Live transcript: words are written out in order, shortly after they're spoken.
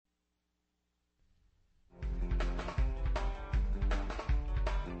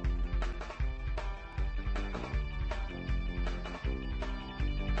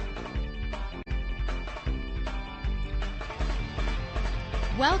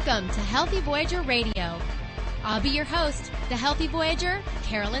Welcome to Healthy Voyager Radio. I'll be your host, the Healthy Voyager,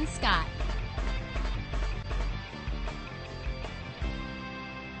 Carolyn Scott.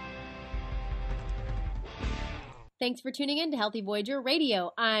 Thanks for tuning in to Healthy Voyager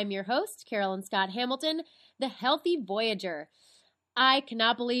Radio. I'm your host, Carolyn Scott Hamilton, the Healthy Voyager. I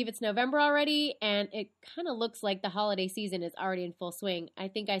cannot believe it's November already, and it kind of looks like the holiday season is already in full swing. I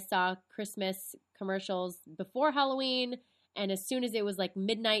think I saw Christmas commercials before Halloween, and as soon as it was like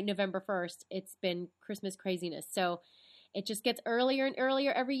midnight November 1st, it's been Christmas craziness. So it just gets earlier and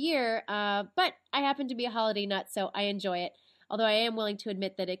earlier every year, but I happen to be a holiday nut, so I enjoy it, although I am willing to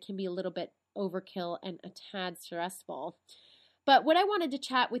admit that it can be a little bit overkill and a tad stressful. But what I wanted to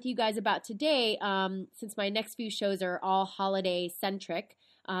chat with you guys about today, since my next few shows are all holiday-centric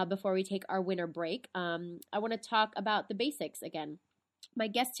before we take our winter break, I want to talk about the basics again. My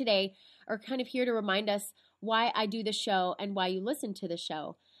guests today are kind of here to remind us why I do the show and why you listen to the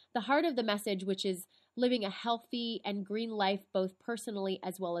show. The heart of the message, which is living a healthy and green life both personally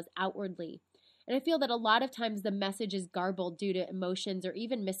as well as outwardly. And I feel that a lot of times the message is garbled due to emotions or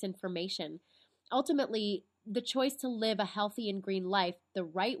even misinformation. Ultimately, the choice to live a healthy and green life the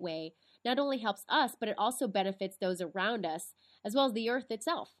right way not only helps us, but it also benefits those around us, as well as the earth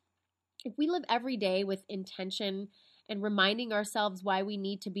itself. If we live every day with intention and reminding ourselves why we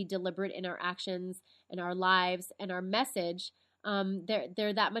need to be deliberate in our actions and our lives and our message,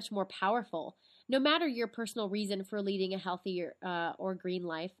 they're that much more powerful. No matter your personal reason for leading a healthier or green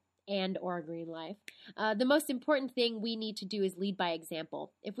life, the most important thing we need to do is lead by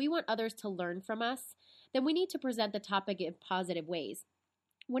example. If we want others to learn from us, then we need to present the topic in positive ways.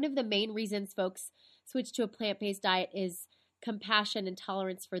 One of the main reasons folks switch to a plant-based diet is compassion and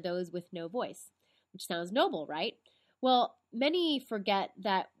tolerance for those with no voice, which sounds noble, right? Well, many forget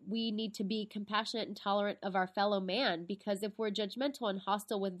that we need to be compassionate and tolerant of our fellow man, because if we're judgmental and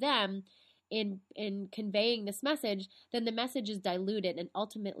hostile with them in conveying this message, then the message is diluted and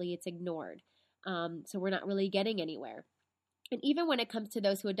ultimately it's ignored. So we're not really getting anywhere. And even when it comes to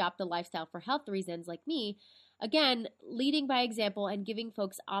those who adopt a lifestyle for health reasons like me, again, leading by example and giving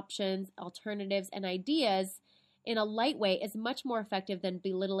folks options, alternatives, and ideas in a light way is much more effective than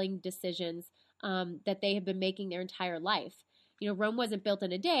belittling decisions that they have been making their entire life. You know, Rome wasn't built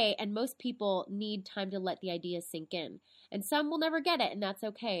in a day, and most people need time to let the ideas sink in. And some will never get it, and that's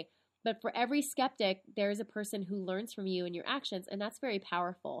okay. But for every skeptic, there's a person who learns from you and your actions, and that's very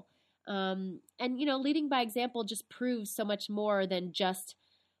powerful. And, you know, leading by example just proves so much more than just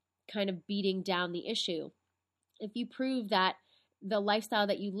kind of beating down the issue. If you prove that the lifestyle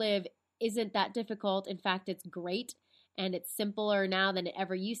that you live isn't that difficult, in fact, it's great, and it's simpler now than it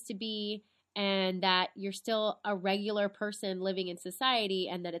ever used to be, and that you're still a regular person living in society,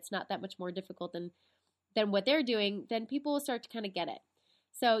 and that it's not that much more difficult than what they're doing, then people will start to kind of get it.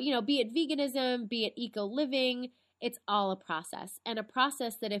 So, you know, be it veganism, be it eco-living, it's all a process, and a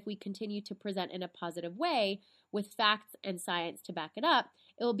process that if we continue to present in a positive way with facts and science to back it up,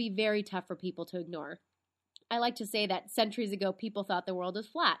 it will be very tough for people to ignore. I like to say that centuries ago, people thought the world was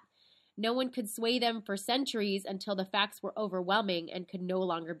flat. No one could sway them for centuries until the facts were overwhelming and could no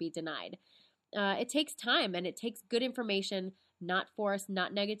longer be denied. It takes time, and it takes good information, not force,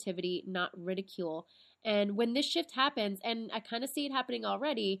 not negativity, not ridicule. And when this shift happens, and I kind of see it happening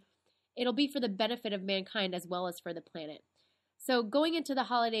already, it'll be for the benefit of mankind as well as for the planet. So going into the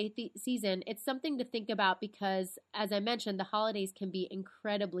holiday season, it's something to think about because, as I mentioned, the holidays can be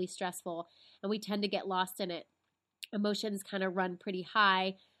incredibly stressful, and we tend to get lost in it. Emotions kind of run pretty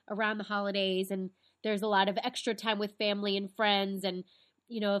high around the holidays, and there's a lot of extra time with family and friends. And,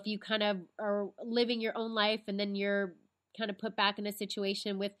 you know, if you kind of are living your own life and then you're kind of put back in a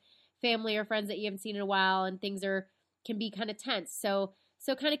situation with family or friends that you haven't seen in a while, and things can be kind of tense. So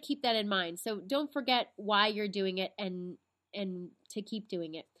kind of keep that in mind. So don't forget why you're doing it and to keep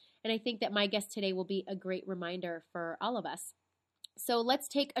doing it. And I think that my guest today will be a great reminder for all of us. So let's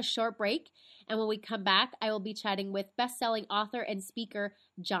take a short break. And when we come back, I will be chatting with best-selling author and speaker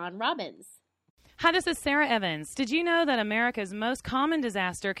John Robbins. Hi, this is Sarah Evans. Did you know that America's most common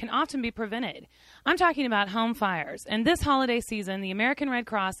disaster can often be prevented? I'm talking about home fires. And this holiday season, the American Red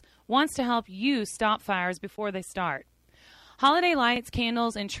Cross wants to help you stop fires before they start. Holiday lights,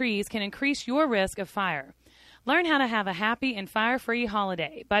 candles, and trees can increase your risk of fire. Learn how to have a happy and fire-free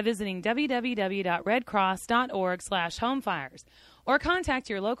holiday by visiting www.redcross.org/homefires or contact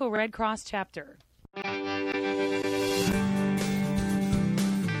your local Red Cross chapter.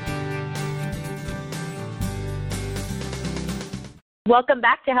 Welcome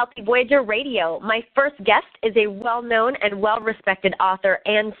back to Healthy Voyager Radio. My first guest is a well-known and well-respected author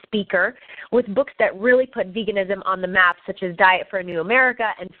and speaker with books that really put veganism on the map, such as Diet for a New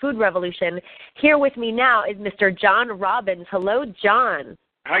America and Food Revolution. Here with me now is Mr. John Robbins. Hello, John.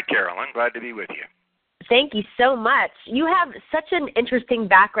 Hi, Carolyn. Glad to be with you. Thank you so much. You have such an interesting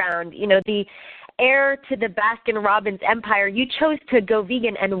background. You know, the heir to the Baskin-Robbins empire, you chose to go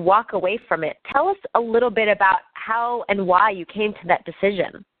vegan and walk away from it. Tell us a little bit about how and why you came to that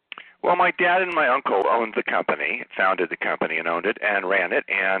decision. Well, my dad and my uncle owned the company, founded the company and owned it and ran it,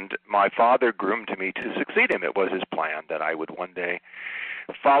 and my father groomed me to succeed him. It was his plan that I would one day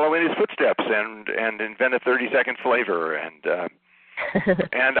follow in his footsteps and invent a 30-second flavor. And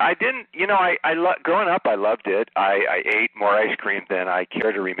I didn't, you know, growing up, I loved it. I ate more ice cream than I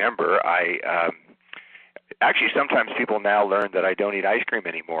care to remember. Actually, sometimes people now learn that I don't eat ice cream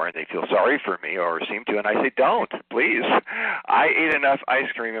anymore, and they feel sorry for me, or seem to, and I say, don't, please. I ate enough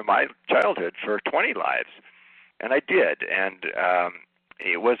ice cream in my childhood for 20 lives, and I did, and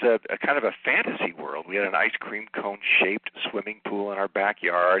it was a kind of a fantasy world. We had an ice cream cone-shaped swimming pool in our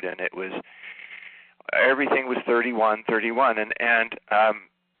backyard, and it was everything was 31, but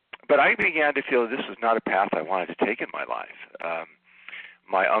I began to feel this was not a path I wanted to take in my life.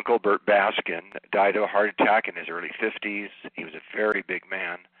 My uncle, Bert Baskin, died of a heart attack in his early 50s. He was a very big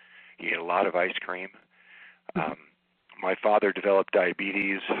man. He ate a lot of ice cream. My father developed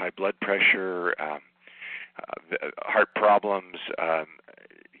diabetes, high blood pressure, heart problems,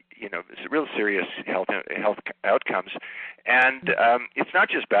 real serious health outcomes. And it's not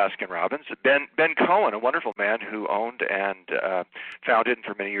just Baskin-Robbins. Ben Cohen, a wonderful man who owned and founded and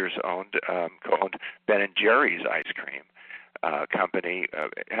for many years co-owned Ben and Jerry's ice cream company,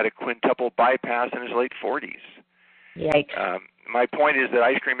 had a quintuple bypass in his late 40s. Yikes. My point is that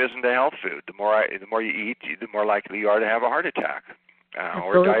ice cream isn't a health food. The more you eat, the more likely you are to have a heart attack,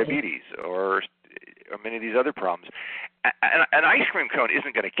 or diabetes, or many of these other problems. An ice cream cone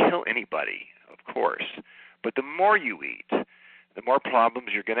isn't going to kill anybody, of course, but the more you eat, the more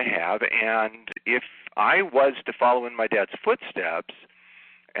problems you're going to have. And if I was to follow in my dad's footsteps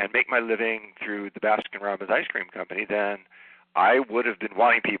and make my living through the Baskin-Robbins ice cream company, then I would have been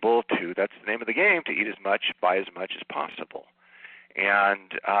wanting people to, that's the name of the game, to eat as much, buy as much as possible.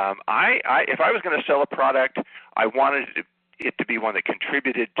 And if I was going to sell a product, I wanted it to be one that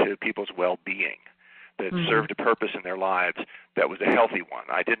contributed to people's well-being, that served a purpose in their lives, that was a healthy one.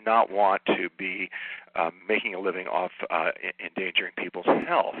 I did not want to be making a living off endangering people's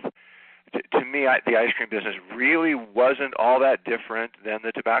health. To me, the ice cream business really wasn't all that different than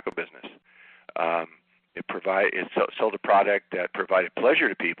the tobacco business. It sold a product that provided pleasure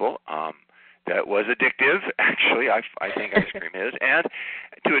to people, that was addictive. Actually, I think ice cream is, and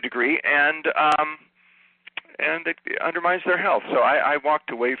to a degree, and it undermines their health. So I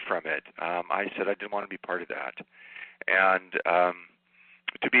walked away from it. I said I didn't want to be part of that, and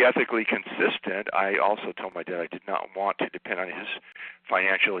to be ethically consistent, I also told my dad I did not want to depend on his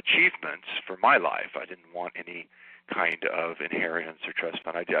financial achievements for my life. I didn't want any kind of inheritance or trust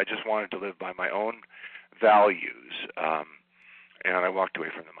fund. I just wanted to live by my own values, and I walked away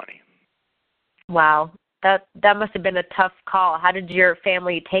from the money. Wow, that must have been a tough call. How did your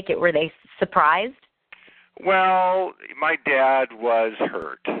family take it? Were they surprised? Well, my dad was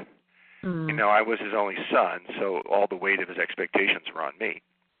hurt. You know, I was his only son, so all the weight of his expectations were on me.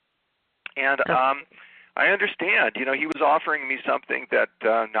 And I understand. You know, he was offering me something that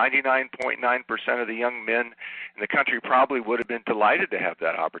 99.9% of the young men in the country probably would have been delighted to have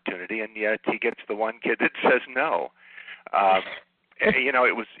that opportunity, and yet he gets the one kid that says no. You know,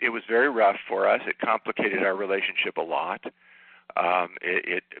 it was very rough for us. It complicated our relationship a lot.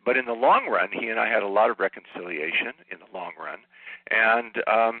 But in the long run, he and I had a lot of reconciliation in the long run, and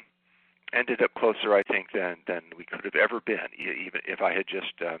ended up closer, I think, than we could have ever been, even if I had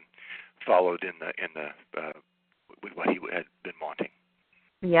just followed in with what he had been wanting.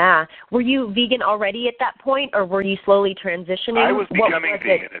 Yeah. Were you vegan already at that point, or were you slowly transitioning? I was becoming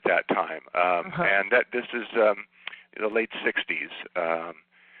vegan at that time, and this is the late 60s.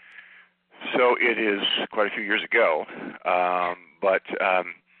 So it is quite a few years ago, but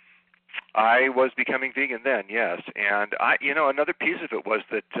I was becoming vegan then, yes. And another piece of it was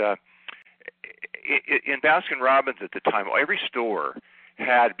that in Baskin-Robbins at the time, every store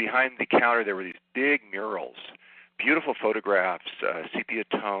had behind the counter, there were these big murals, beautiful photographs,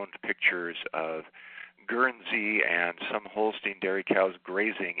 sepia-toned pictures of Guernsey and some Holstein dairy cows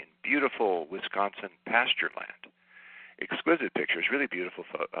grazing in beautiful Wisconsin pasture land. Exquisite pictures, really beautiful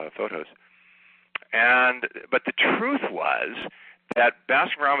photos. But the truth was that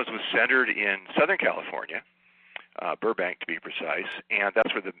Baskin-Robbins was centered in Southern California, Burbank to be precise, and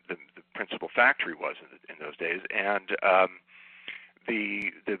that's where the principal factory was in those days. And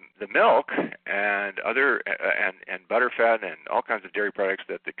the milk and other and butterfat and all kinds of dairy products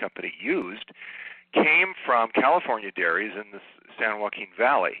that the company used came from California dairies in the San Joaquin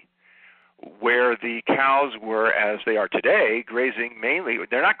Valley, where the cows were, as they are today, grazing mainly.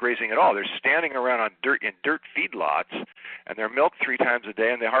 They're not grazing at all. They're standing around in dirt feedlots, and they're milked 3 times a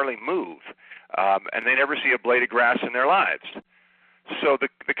day, and they hardly move, and they never see a blade of grass in their lives. So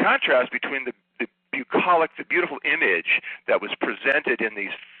the contrast between the bucolic, the beautiful image that was presented in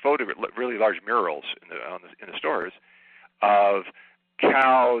these really large murals in the stores of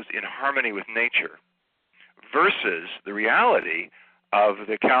cows in harmony with nature versus the reality of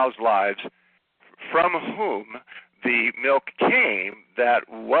the cows' lives from whom the milk came that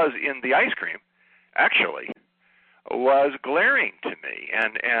was in the ice cream, actually, was glaring to me.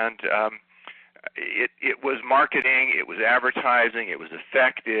 And it was marketing, it was advertising, it was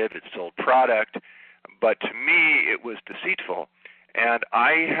effective, it sold product, but to me it was deceitful. And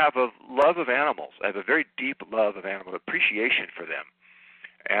I have a love of animals. I have a very deep love of animal appreciation for them,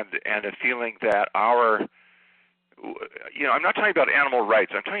 and a feeling that I'm not talking about animal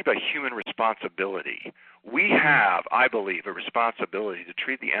rights. I'm talking about human responsibility. We have, I believe, a responsibility to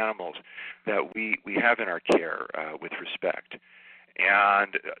treat the animals that we have in our care with respect.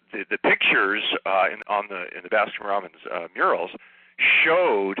 And the pictures in the Baskin-Robbins murals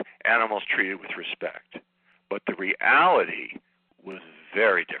showed animals treated with respect, but the reality was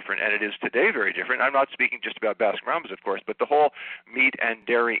very different, and it is today very different. I'm not speaking just about Baskin-Robbins, of course, but the whole meat and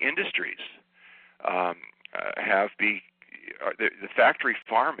dairy industries the factory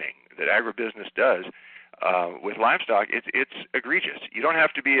farming that agribusiness does with livestock. It's egregious. You don't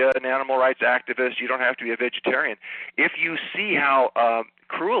have to be an animal rights activist. You don't have to be a vegetarian if you see how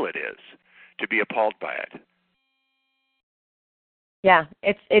cruel it is to be appalled by it. Yeah,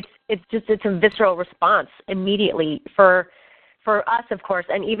 it's a visceral response immediately for us, of course,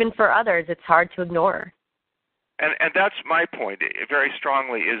 and even for others. It's hard to ignore. And that's my point very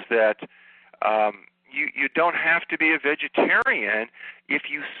strongly, is that you don't have to be a vegetarian if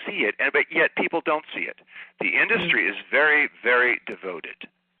you see it, but yet people don't see it. The industry is very, very devoted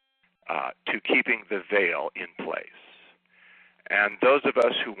to keeping the veil in place. And those of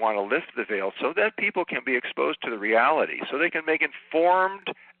us who want to lift the veil so that people can be exposed to the reality, so they can make informed,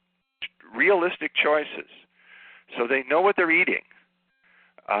 realistic choices, so they know what they're eating,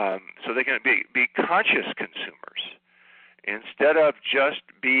 so they can be conscious consumers, instead of just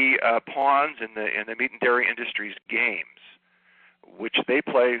be pawns in the meat and dairy industry's games, which they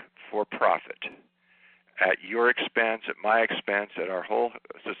play for profit, at your expense, at my expense, at our whole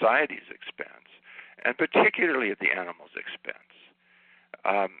society's expense, and particularly at the animals' expense.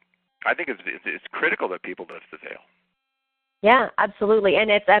 I think it's critical that people lift the veil. Yeah, absolutely,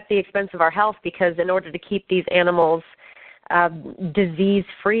 and it's at the expense of our health, because in order to keep these animals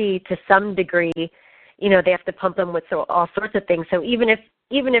disease-free to some degree, they have to pump them with all sorts of things. So even if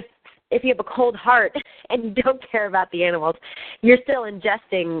you have a cold heart and you don't care about the animals, you're still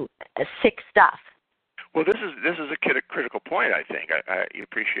ingesting sick stuff. Well, this is a critical point, I think. I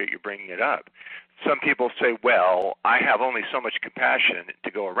appreciate you bringing it up. Some people say, well, I have only so much compassion to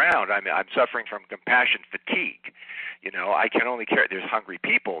go around. I'm suffering from compassion fatigue. I can only care. There's hungry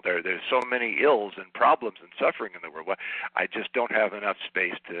people. There's so many ills and problems and suffering in the world. I just don't have enough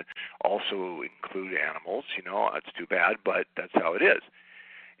space to also include animals. It's too bad, but that's how it is.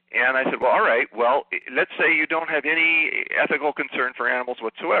 And I said, well, all right. Well, let's say you don't have any ethical concern for animals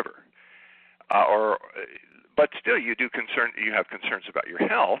whatsoever. But still you have concerns about your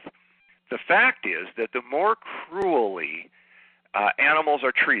health. The fact is that the more cruelly animals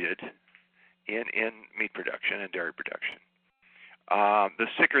are treated in meat production and dairy production, the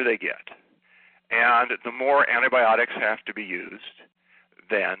sicker they get. And the more antibiotics have to be used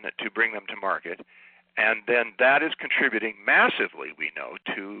then to bring them to market. And then that is contributing massively, we know,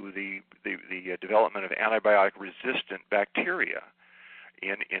 to the development of antibiotic-resistant bacteria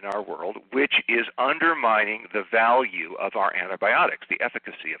in our world, which is undermining the value of our antibiotics, the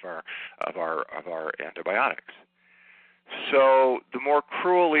efficacy of our antibiotics. So the more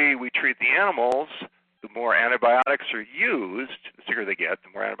cruelly we treat the animals, the more antibiotics are used, the sicker they get, the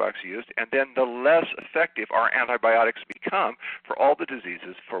more antibiotics are used, and then the less effective our antibiotics become for all the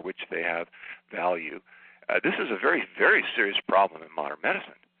diseases for which they have value. This is a very, very serious problem in modern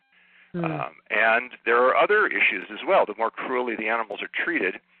medicine. And there are other issues as well. The more cruelly the animals are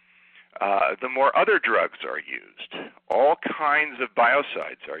treated, the more other drugs are used. All kinds of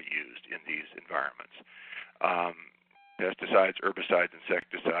biocides are used in these environments. pesticides, herbicides,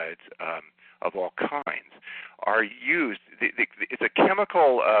 insecticides of all kinds, are used. It's a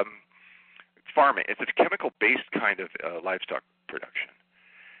chemical farming. It's a chemical-based kind of livestock production,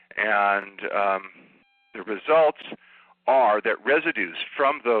 and the results are that residues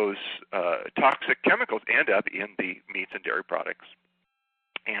from those toxic chemicals end up in the meats and dairy products,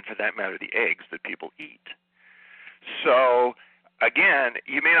 and for that matter, the eggs that people eat. So, again,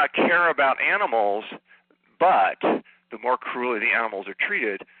 you may not care about animals, but the more cruelly the animals are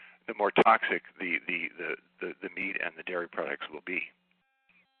treated, the more toxic the meat and the dairy products will be.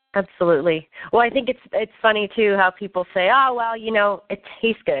 Absolutely. Well, I think it's funny, too, how people say, oh, well, it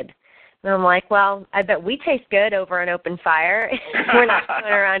tastes good. And I'm like, well, I bet we taste good over an open fire. We're not going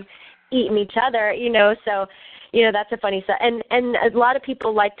around eating each other, so, that's a funny stuff. And a lot of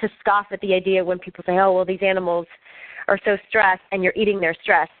people like to scoff at the idea when people say, oh, well, these animals are so stressed and you're eating their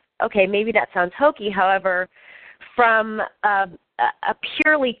stress. Okay, maybe that sounds hokey. However, from a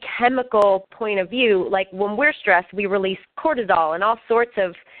purely chemical point of view, like when we're stressed, we release cortisol and all sorts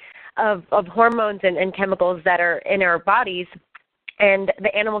of hormones and chemicals that are in our bodies, and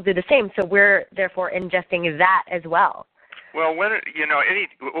the animals do the same. So we're therefore ingesting that as well. Well, what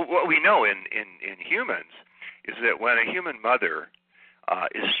we know in humans is that when a human mother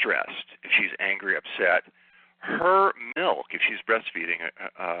is stressed, if she's angry, upset, her milk, if she's breastfeeding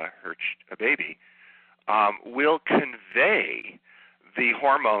a baby, will convey the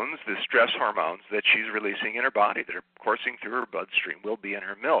hormones, the stress hormones that she's releasing in her body that are coursing through her bloodstream will be in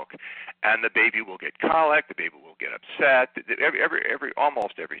her milk, and the baby will get colic, the baby will get upset.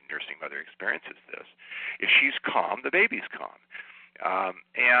 Almost every nursing mother experiences this. If she's calm, the baby's calm,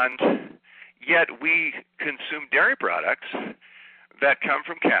 and yet we consume dairy products that come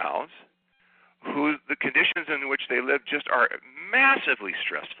from cows, who the conditions in which they live just are massively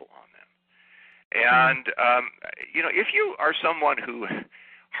stressful on them. And if you are someone who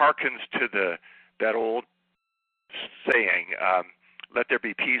hearkens to that old saying, "Let there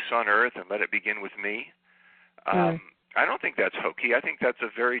be peace on earth and let it begin with me," I don't think that's hokey. I think that's a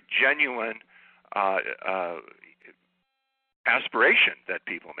very genuine aspiration that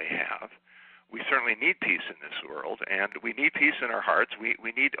people may have. We certainly need peace in this world, and we need peace in our hearts. We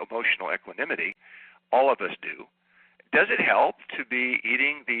need emotional equanimity. All of us do. Does it help to be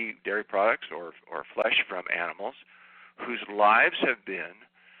eating the dairy products or flesh from animals whose lives have been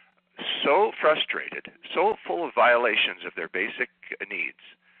so frustrated, so full of violations of their basic needs,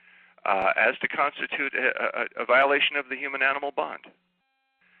 as to constitute a violation of the human-animal bond?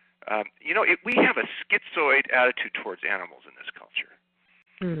 We have a schizoid attitude towards animals in this culture.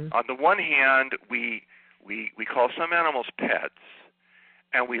 Mm-hmm. On the one hand, we call some animals pets,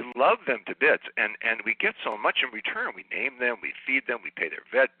 and we love them to bits, and we get so much in return. We name them, we feed them, we pay their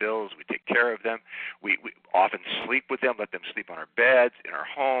vet bills, we take care of them. We often sleep with them, let them sleep on our beds, in our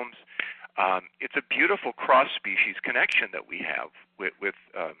homes. It's a beautiful cross-species connection that we have with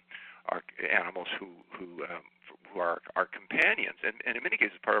our animals who are our companions, and in many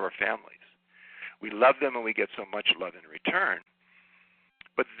cases part of our families. We love them, and we get so much love in return.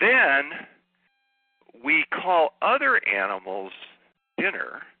 But then we call other animals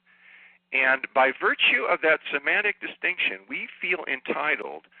dinner, and by virtue of that semantic distinction, we feel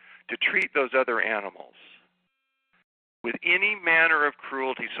entitled to treat those other animals with any manner of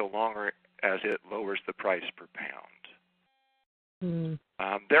cruelty so long as it lowers the price per pound. Mm.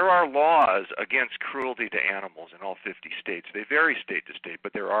 There are laws against cruelty to animals in all 50 states. They vary state to state,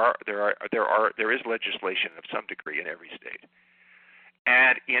 but there is legislation of some degree in every state.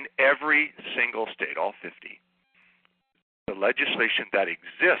 And in every single state, all 50, the legislation that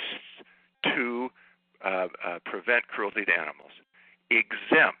exists to prevent cruelty to animals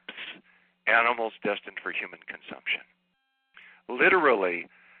exempts animals destined for human consumption. Literally,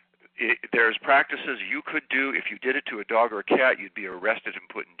 there's practices you could do. If you did it to a dog or a cat, you'd be arrested and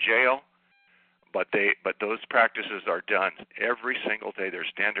put in jail. But those practices are done every single day. There's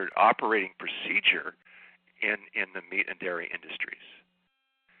standard operating procedure in the meat and dairy industries.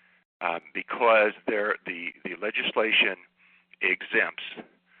 Because the legislation exempts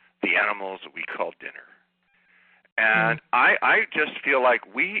the animals that we call dinner. And I just feel like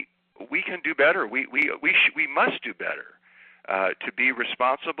we can do better. We must do better to be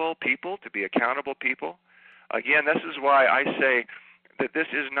responsible people, to be accountable people. Again, this is why I say that this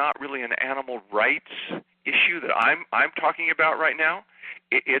is not really an animal rights issue that I'm talking about right now.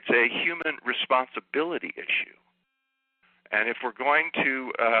 It's a human responsibility issue. And if we're going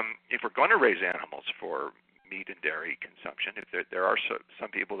to raise animals for meat and dairy consumption, if there are some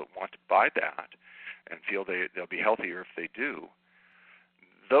people that want to buy that and feel they'll be healthier if they do,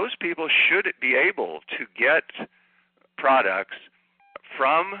 those people should be able to get products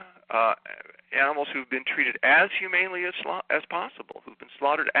from animals who've been treated as humanely as possible, who've been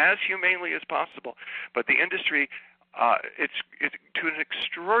slaughtered as humanely as possible. But the industry, it's to an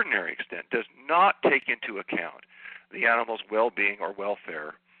extraordinary extent, does not take into account the animal's well-being or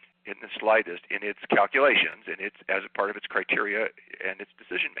welfare in the slightest in its calculations, and it's as a part of its criteria and its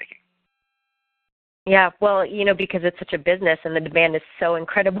decision-making. Yeah, well, because it's such a business and the demand is so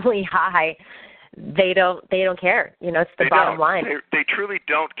incredibly high, they don't care. It's the bottom line. They truly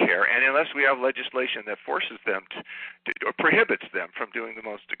don't care, and unless we have legislation that forces them to or prohibits them from doing the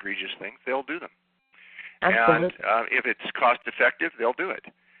most egregious things, they'll do them. Absolutely. And if it's cost effective, they'll do it.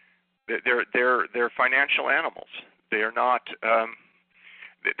 They're financial animals. They are not.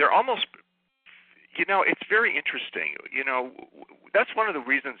 They're almost. It's very interesting. That's one of the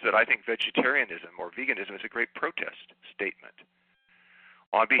reasons that I think vegetarianism or veganism is a great protest statement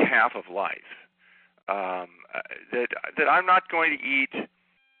on behalf of life. That I'm not going to eat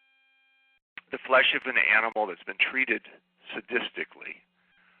the flesh of an animal that's been treated sadistically.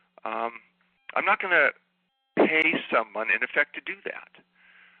 I'm not going to pay someone, in effect, to do that.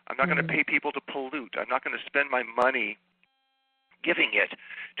 I'm not going to pay people to pollute. I'm not going to spend my money giving it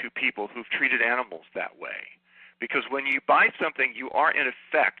to people who've treated animals that way. Because when you buy something, you are, in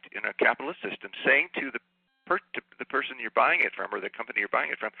effect, in a capitalist system, saying to the person you're buying it from or the company you're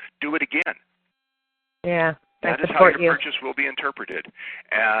buying it from, do it again. Yeah, that is how your purchase will be interpreted,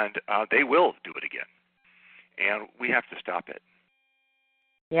 and they will do it again, and we have to stop it.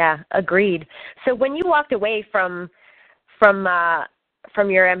 Yeah, agreed. So when you walked away from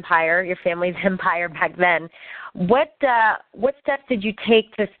your empire, your family's empire back then, what steps did you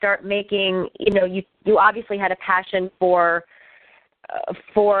take to start making? You obviously had a passion for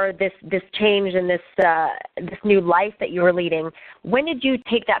this change and this new life that you were leading. When did you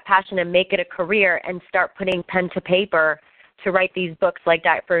take that passion and make it a career and start putting pen to paper to write these books like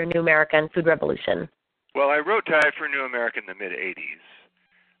Diet for a New America and Food Revolution? Well, I wrote Diet for a New America in the mid-'80s,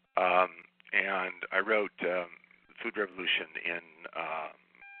 and I wrote Food Revolution in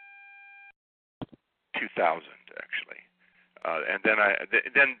 2000, actually. And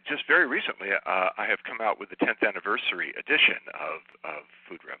then just very recently, I have come out with the 10th anniversary edition of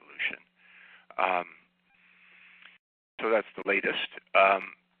Food Revolution. So that's the latest.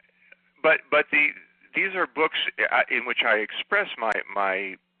 But these are books in which I express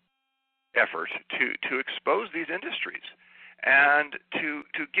my effort to expose these industries and to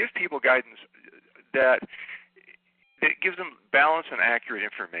give people guidance that gives them balanced and accurate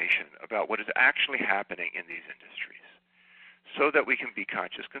information about what is actually happening in these industries, so that we can be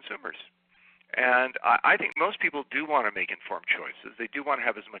conscious consumers. And I think most people do want to make informed choices. They do want to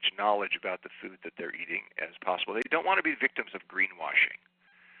have as much knowledge about the food that they're eating as possible. They don't want to be victims of greenwashing.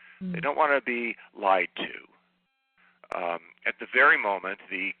 They don't want to be lied to. At the very moment,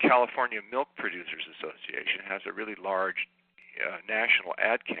 the California Milk Producers Association has a really large national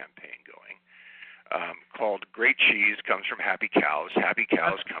ad campaign going called Great Cheese Comes from Happy Cows. Happy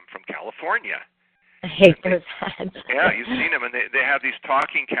Cows come from California. I hate those ads. Yeah, you've seen them, and they have these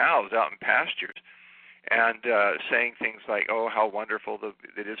talking cows out in pastures and saying things like, oh, how wonderful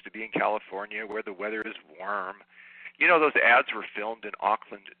it is to be in California where the weather is warm. Those ads were filmed in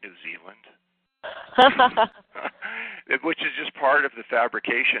Auckland, New Zealand, which is just part of the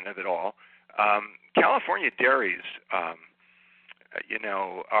fabrication of it all. California dairies,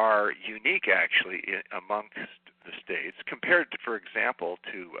 are unique, actually, amongst the states compared to, for example,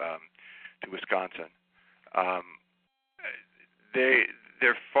 to Wisconsin.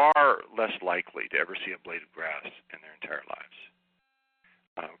 They're far less likely to ever see a blade of grass in their entire lives.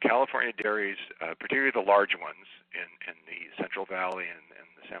 California dairies, particularly the large ones in the Central Valley and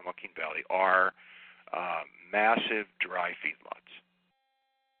the San Joaquin Valley, are massive dry feedlots,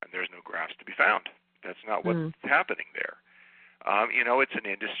 and there's no grass to be found. That's not what's happening there. It's an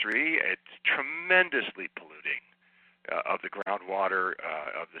industry. It's tremendously polluting of the groundwater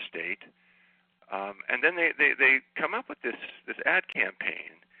of the state. And then they come up with this ad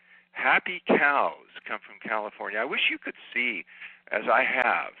campaign. Happy cows come from California. I wish you could see, as I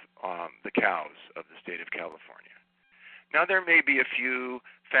have, the cows of the state of California. Now, there may be a few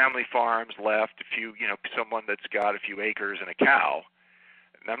family farms left, someone that's got a few acres and a cow.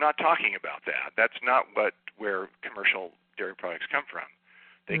 And I'm not talking about that. That's not where commercial dairy products come from.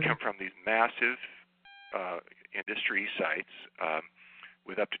 They come from these massive industry sites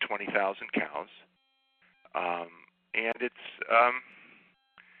with up to 20,000 cows, and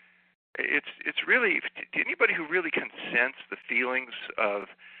it's really, to anybody who really can sense the feelings of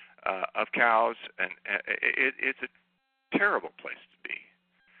cows, and it's a terrible place to be.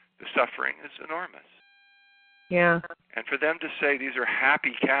 The suffering is enormous. Yeah. And for them to say these are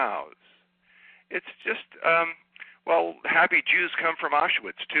happy cows, it's just, well, happy Jews come from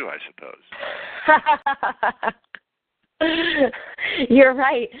Auschwitz too, I suppose. You're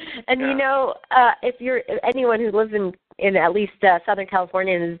right. And Yeah. if you're anyone who lives in at least Southern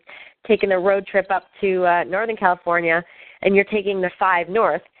California and is taking a road trip up to Northern California, and you're taking the 5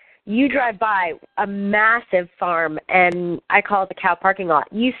 north, you drive by a massive farm, and I call it the cow parking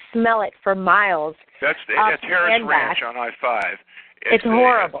lot. You smell it for miles. That's Harris Ranch on I-5. It's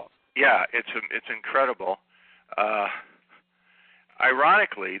horrible. Yeah, it's incredible.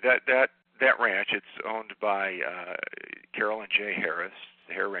 Ironically, that ranch, it's owned by Carolyn J. Harris.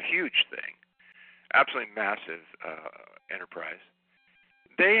 A huge thing, absolutely massive enterprise.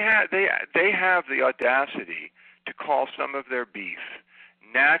 They have the audacity to call some of their beef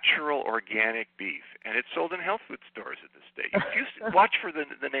natural organic beef, and it's sold in health food stores in the state. If you watch for the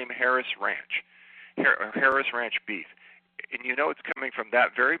name Harris Ranch, Harris Ranch beef, and it's coming from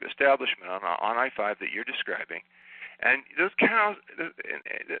that very establishment on I-5 that you're describing. And those cows and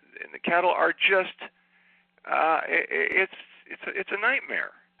the cattle are just, it's a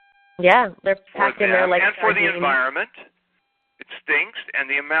nightmare. Yeah, they're packed in there like and for the environment. It stinks, and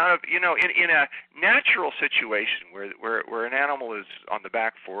the amount of, in a natural situation where an animal is on the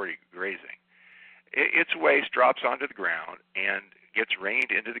back 40 grazing, its waste drops onto the ground and gets rained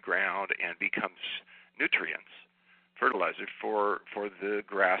into the ground and becomes nutrients, fertilizer for the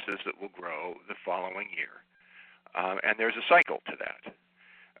grasses that will grow the following year. And there's a cycle to that.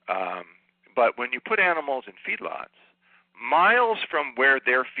 But when you put animals in feedlots, miles from where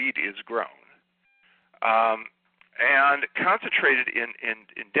their feed is grown, and concentrated in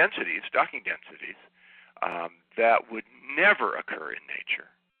densities, stocking densities, that would never occur in nature.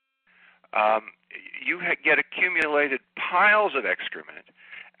 You get accumulated piles of excrement,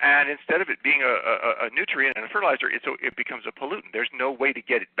 and instead of it being a nutrient and a fertilizer, it becomes a pollutant. There's no way to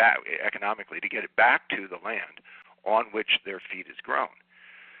get it back economically, to get it back to the land on which their feed is grown.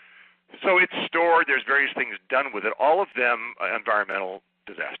 So it's stored. There's various things done with it, all of them environmental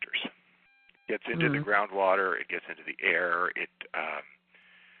disasters. Gets into the groundwater, it gets into the air, it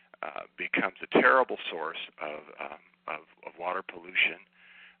becomes a terrible source of water pollution,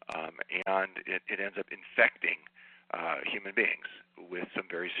 and it ends up infecting human beings with some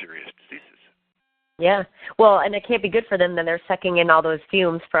very serious diseases. Yeah, well, and it can't be good for them that they're sucking in all those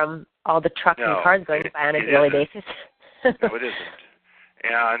fumes from all the trucks and cars going by on a daily basis. No, it isn't.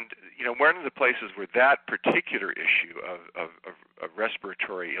 And one of the places where that particular issue of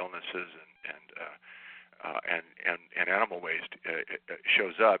respiratory illnesses and animal waste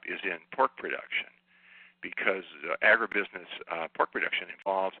shows up is in pork production, because agribusiness pork production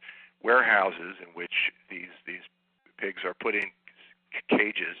involves warehouses in which these pigs are put in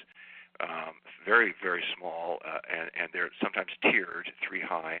cages, very, very small, and they're sometimes tiered 3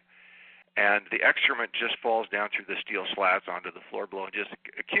 high. And the excrement just falls down through the steel slats onto the floor below and just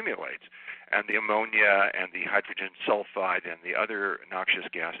accumulates. And the ammonia and the hydrogen sulfide and the other noxious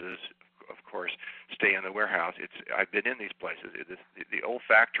gases, of course, stay in the warehouse. I've been in these places. The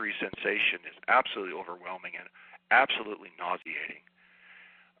olfactory sensation is absolutely overwhelming and absolutely nauseating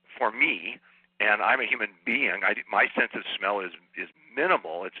for me. And I'm a human being. My sense of smell is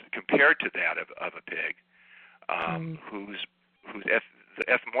minimal. It's compared to that of a pig, whose the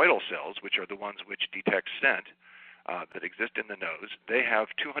ethmoidal cells, which are the ones which detect scent that exist in the nose, they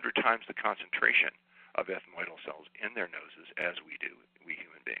have 200 times the concentration of ethmoidal cells in their noses as we do, we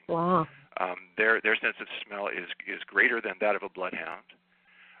human beings. Wow. Their sense of smell is greater than that of a bloodhound.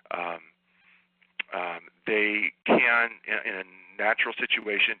 They can, in a natural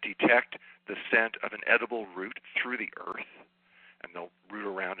situation, detect the scent of an edible root through the earth, and they'll root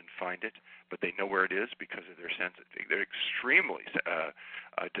around and find it, but they know where it is because of their sense. They're extremely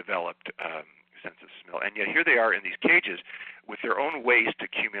developed sense of smell, and yet here they are in these cages with their own waste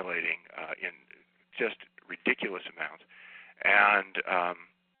accumulating in just ridiculous amounts, and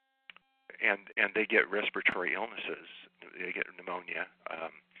they get respiratory illnesses. They get pneumonia,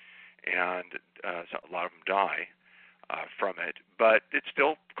 and a lot of them die from it. But it's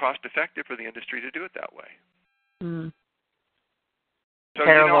still cost effective for the industry to do it that way. Mm. So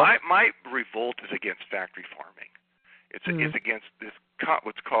my revolt is against factory farming. It's against this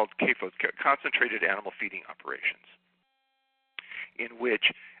what's called CAFOs, concentrated animal feeding operations, in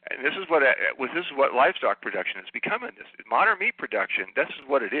which, and this is what livestock production has become in this modern meat production. This is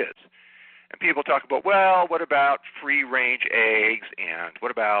what it is. And people talk about, well, what about free-range eggs, and what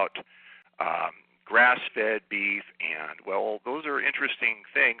about grass-fed beef, and, well, those are interesting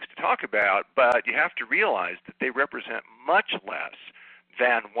things to talk about, but you have to realize that they represent much less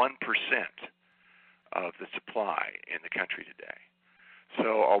than 1% of the supply in the country today.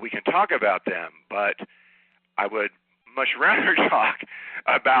 So we can talk about them, but I would much rather talk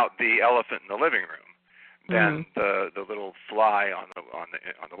about the elephant in the living room than the little fly on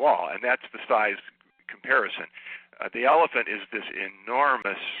the wall, and that's the size comparison. The elephant is this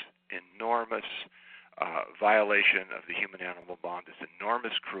enormous violation of the human-animal bond, this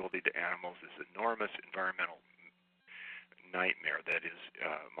enormous cruelty to animals, this enormous environmental nightmare that is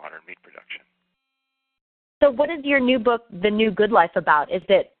modern meat production. So what is your new book, The New Good Life, about? Is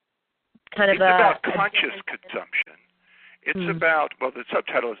it it's about conscious consumption. It's about, well, the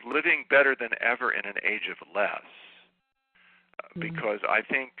subtitle is Living Better Than Ever in an Age of Less. Because I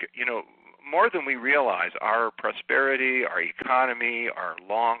think, more than we realize, our prosperity, our economy, our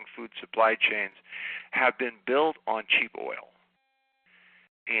long food supply chains have been built on cheap oil.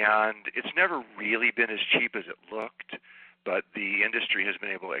 And it's never really been as cheap as it looked, but the industry has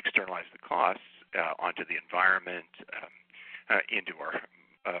been able to externalize the costs onto the environment, into our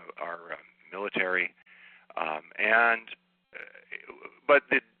military, but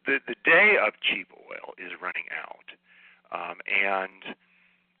the day of cheap oil is running out, and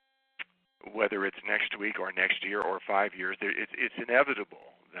whether it's next week or next year or 5 years, it's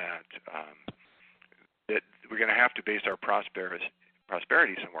inevitable that we're going to have to base our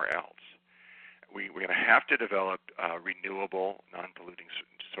prosperity somewhere else. We're going to have to develop renewable, non-polluting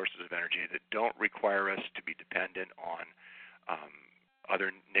sources of energy that don't require us to be dependent on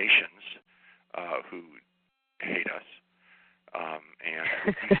other nations who hate us and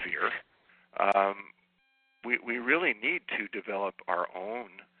who we fear. We really need to develop our own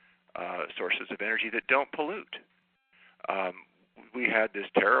sources of energy that don't pollute. We had this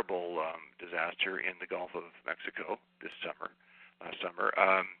terrible disaster in the Gulf of Mexico last summer,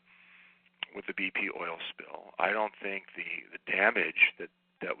 with the BP oil spill. I don't think the damage that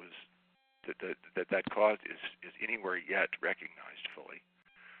caused is anywhere yet recognized fully.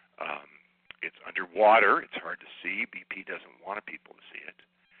 It's underwater. It's hard to see. BP doesn't want people to see it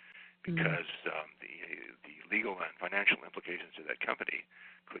because the legal and financial implications of that company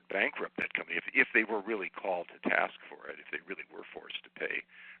could bankrupt that company if they were really called to task for it, if they really were forced to pay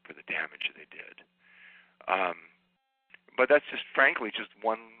for the damage they did. But that's frankly just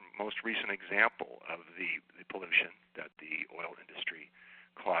one most recent example of the pollution that the oil industry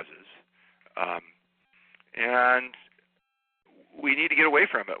causes. And we need to get away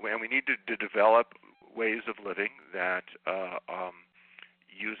from it, and we need to develop ways of living that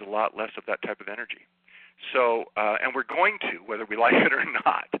use a lot less of that type of energy. So, and we're going to, whether we like it or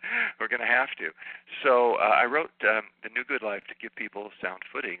not, we're going to have to. So I wrote The New Good Life to give people sound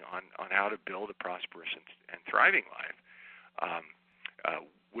footing on how to build a prosperous and thriving life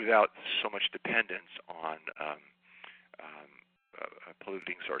without so much dependence on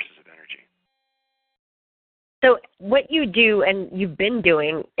polluting sources of energy. So what you do and you've been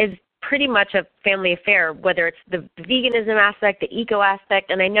doing is pretty much a family affair, whether it's the veganism aspect, the eco aspect,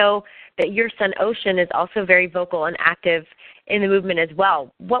 and I know that your son Ocean is also very vocal and active in the movement as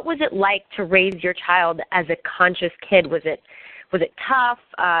well. What was it like to raise your child as a conscious kid? Was it tough?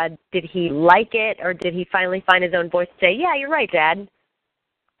 Did he like it, or did he finally find his own voice to say, "Yeah, you're right, Dad"?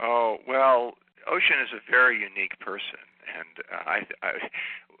 Oh, well, Ocean is a very unique person, and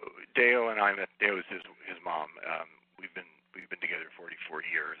Deo and I met. Deo is his mom. We've been together 44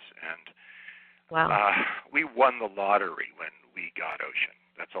 years, and wow. We won the lottery when we got Ocean.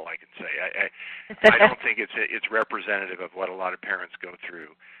 That's all I can say. I don't think it's representative of what a lot of parents go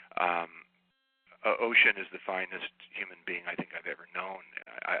through. Ocean is the finest human being I think I've ever known.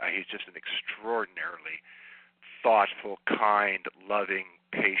 He's just an extraordinarily thoughtful, kind, loving,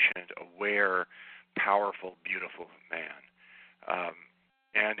 patient, aware, powerful, beautiful man.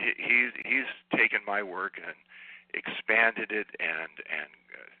 And he's taken my work and expanded it and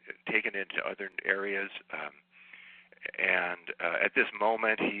taken it to other areas. And at this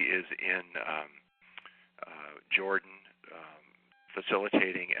moment, he is in Jordan,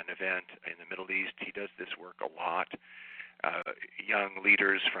 facilitating an event in the Middle East. He does this work a lot. Young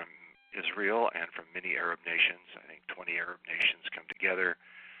leaders from Israel and from many Arab nations, I think 20 Arab nations, come together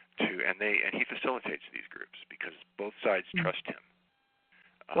and he facilitates these groups because both sides trust him.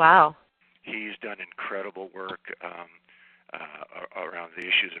 Wow. He's done incredible work around the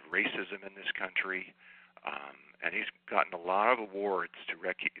issues of racism in this country, and he's gotten a lot of awards in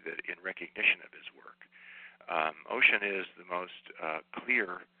recognition of his work. Ocean is the most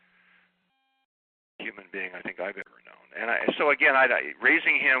clear human being I think I've ever known. And so again,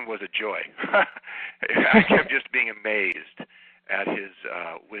 raising him was a joy. I kept just being amazed at his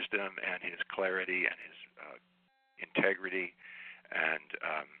wisdom and his clarity and his integrity. And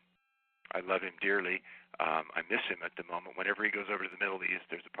I love him dearly. I miss him at the moment. Whenever he goes over to the Middle East,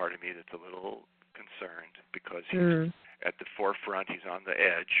 there's a part of me that's a little concerned because he's at the forefront. He's on the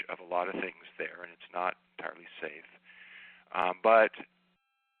edge of a lot of things there, and it's not entirely safe. But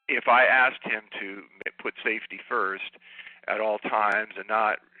if I asked him to put safety first at all times and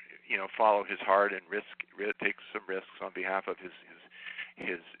not, follow his heart and take some risks on behalf of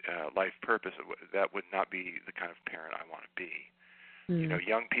his life purpose, that would not be the kind of parent I want to be.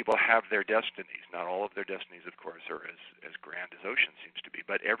 Young people have their destinies. Not all of their destinies, of course, are as grand as Ocean seems to be.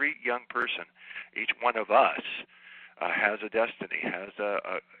 But every young person, each one of us, has a destiny, has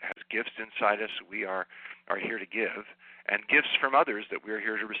gifts inside us we are here to give, and gifts from others that we are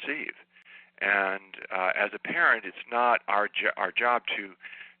here to receive. And as a parent, it's not our job to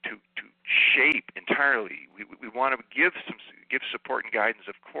shape entirely. We want to give support and guidance,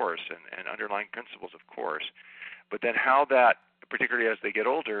 of course, and underlying principles, of course. But then how that, particularly as they get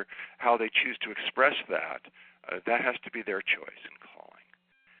older, how they choose to express that has to be their choice and calling.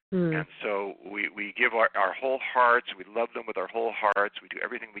 And so we give our whole hearts, we love them with our whole hearts, we do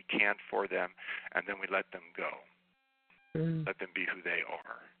everything we can for them, and then we let them go. Let them be who they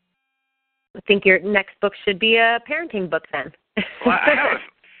are. I think your next book should be a parenting book then. Well, I have a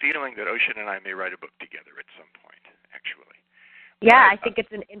feeling that Ocean and I may write a book together at some point, actually. Yeah, I think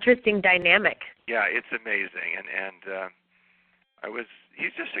it's an interesting dynamic. Yeah, it's amazing, and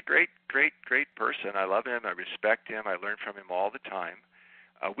he's just a great person. I love him. I respect him. I learn from him all the time.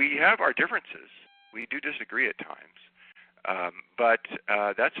 We have our differences. We do disagree at times, but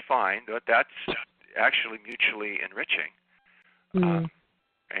that's fine. That's actually mutually enriching,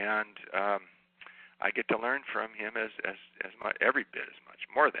 and I get to learn from him as much, every bit as much,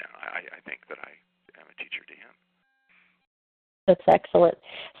 more than I think that I am a teacher to him. That's excellent.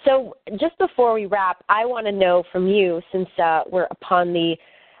 So just before we wrap, I want to know from you, since we're upon the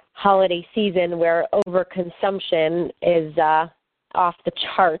holiday season where overconsumption is off the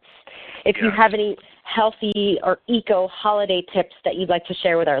charts, if you have any healthy or eco holiday tips that you'd like to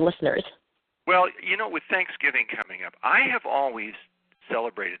share with our listeners. Well, with Thanksgiving coming up, I have always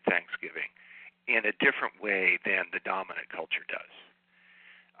celebrated Thanksgiving in a different way than the dominant culture does.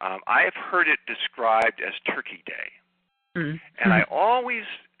 I have heard it described as Turkey Day. And I always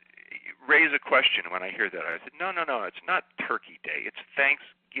raise a question when I hear that. I said, no, it's not Turkey Day. It's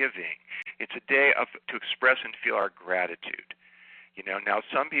Thanksgiving. It's a day to express and feel our gratitude. Now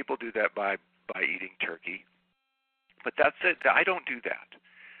some people do that by eating turkey, but that's it. I don't do that.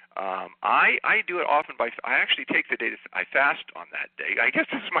 I do it often I actually take the day I fast on that day. I guess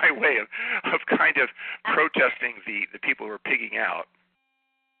this is my way of kind of protesting the people who are pigging out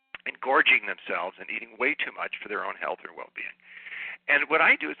and gorging themselves and eating way too much for their own health or well-being. And what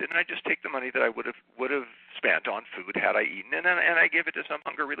I do is then I just take the money that I would have spent on food had I eaten, and I give it to some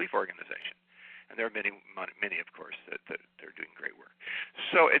hunger relief organization. And there are many, of course, that they're doing great work.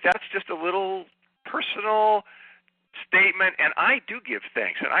 So that's just a little personal statement, and I do give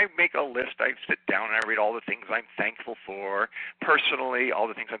thanks, and I make a list. I sit down and I read all the things I'm thankful for personally, all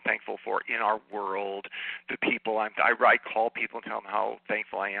the things I'm thankful for in our world, the people I call people and tell them how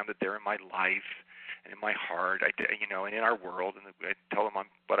thankful I am that they're in my life and in my heart, and in our world, and I tell them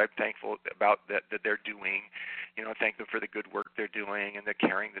what I'm thankful about that they're doing. Thank them for the good work they're doing and the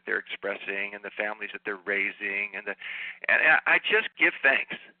caring that they're expressing and the families that they're raising, and I just give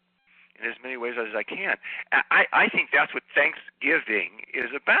thanks in as many ways as I can. I think that's what Thanksgiving is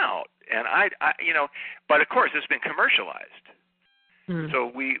about. And but of course it's been commercialized. So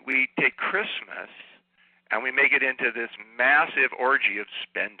we take Christmas and we make it into this massive orgy of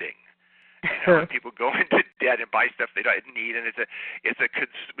spending. And people go into debt and buy stuff they don't need, and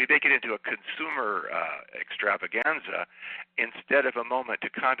we make it into a consumer extravaganza instead of a moment to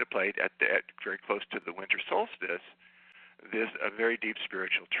contemplate at very close to the winter solstice a very deep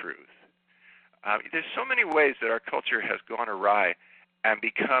spiritual truth. There's so many ways that our culture has gone awry and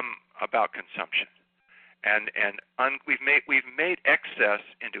become about consumption, and we've made excess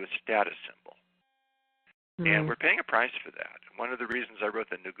into a status symbol, and we're paying a price for that. One of the reasons I wrote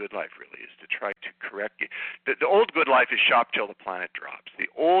The New Good Life really is to try to correct it. The old good life is shop till the planet drops. The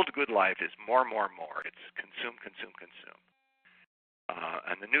old good life is more. It's consume.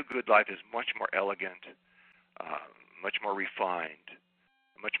 And the new good life is much more elegant, much more refined,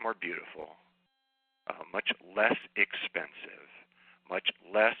 much more beautiful. Much less expensive, much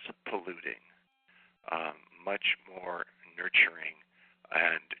less polluting, much more nurturing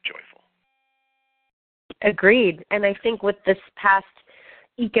and joyful. Agreed. And I think with this past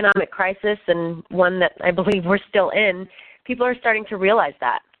economic crisis, and one that I believe we're still in, people are starting to realize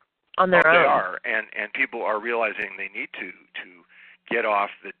that on their own. They are, and people are realizing they need to get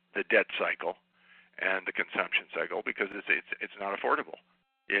off the debt cycle and the consumption cycle because it's not affordable.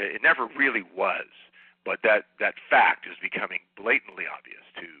 It never really was, but that fact is becoming blatantly obvious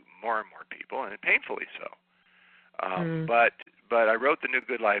to more and more people, and painfully so. But I wrote The New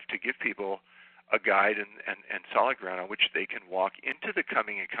Good Life to give people a guide and solid ground on which they can walk into the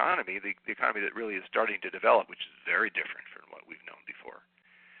coming economy, the economy that really is starting to develop, which is very different from what we've known before,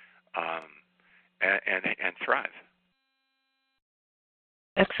 and thrive.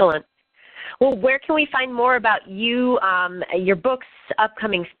 Excellent. Well, where can we find more about you, your books,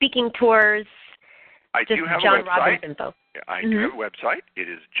 upcoming speaking tours? I do have John a website. Robbins info. I do have a website. It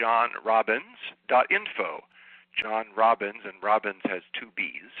is johnrobbins.info. John Robbins, and Robbins has 2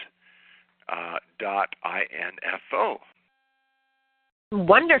 B's, .info.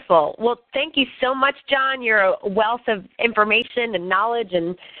 Wonderful. Well, thank you so much, John. You're a wealth of information and knowledge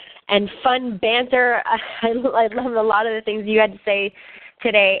and fun banter. I love a lot of the things you had to say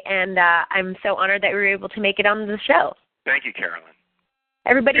today, and I'm so honored that we were able to make it on the show. Thank you, Carolyn.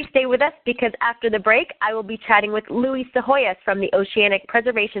 Everybody stay with us because after the break, I will be chatting with Louis Sahoyas from the Oceanic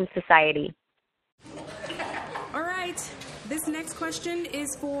Preservation Society. All right, this next question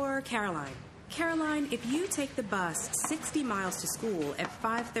is for Caroline. Caroline, if you take the bus 60 miles to school at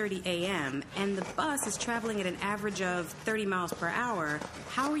 5:30 a.m. and the bus is traveling at an average of 30 miles per hour,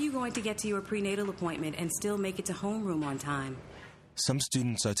 how are you going to get to your prenatal appointment and still make it to homeroom on time? Some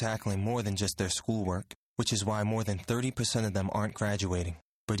students are tackling more than just their schoolwork, which is why more than 30% of them aren't graduating.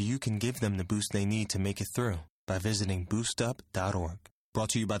 But you can give them the boost they need to make it through by visiting boostup.org. Brought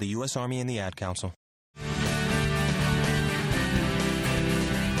to you by the U.S. Army and the Ad Council.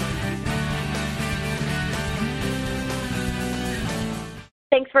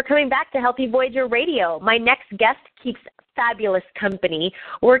 Thanks for coming back to Healthy Voyager Radio. My next guest keeps fabulous company.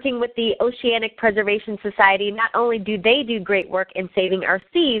 Working with the Oceanic Preservation Society, not only do they do great work in saving our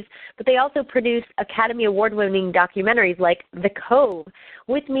seas, but they also produce Academy Award-winning documentaries like The Cove.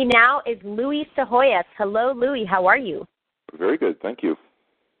 With me now is Louis Sahoyas. Hello, Louis. How are you? Very good. Thank you.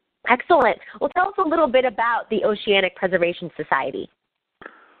 Excellent. Well, tell us a little bit about the Oceanic Preservation Society.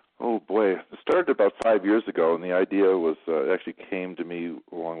 Oh, boy. It started about 5 years ago, and the idea was actually came to me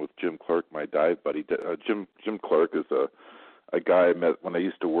along with Jim Clark, my dive buddy. Jim Clark is a guy I met when I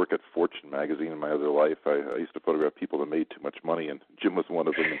used to work at Fortune magazine in my other life. I used to photograph people that made too much money, and Jim was one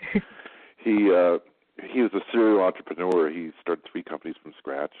of them. He was a serial entrepreneur. He started 3 companies from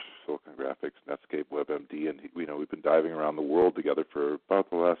scratch, Silicon Graphics, Netscape, WebMD, and we've been diving around the world together for about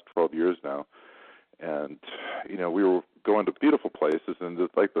the last 12 years now. And, we were going to beautiful places, and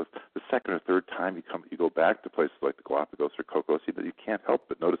it's like the second or third time you go back to places like the Galapagos or Cocos, you can't help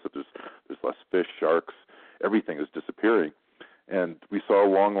but notice that there's less fish, sharks, everything is disappearing. And we saw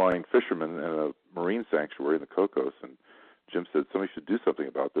long-lying fishermen in a marine sanctuary in the Cocos, and Jim said, somebody should do something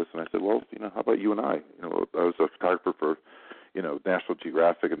about this. And I said, well, how about you and I? I was a photographer for, National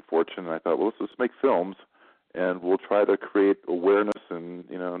Geographic and Fortune, and I thought, well, let's make films, and we'll try to create awareness and,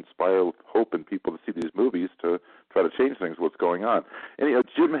 inspire hope in people to see these movies to try to change things, what's going on. And,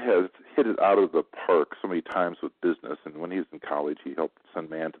 Jim has hit it out of the park so many times with business, and when he was in college, he helped send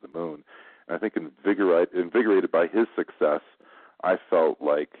man to the moon. And I think invigorated by his success, I felt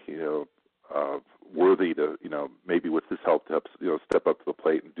like, worthy to, maybe with his help to, step up to the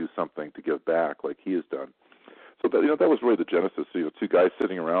plate and do something to give back like he has done. So that was really the genesis. 2 guys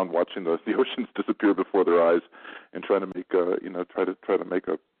sitting around watching the oceans disappear before their eyes, and trying to make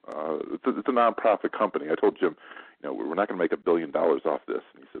it's a nonprofit company. I told Jim, we're not going to make $1 billion off this.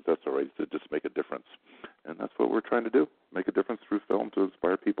 And he said, that's all right. He said, just make a difference, and that's what we're trying to do: make a difference through film to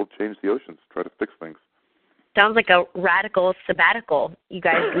inspire people to change the oceans, try to fix things. Sounds like a radical sabbatical. You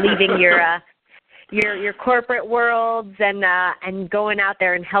guys leaving your corporate worlds and going out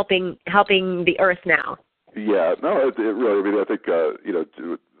there and helping the Earth now. Yeah, no, it really. I mean, I think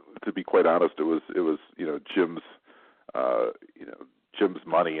to be quite honest, it was Jim's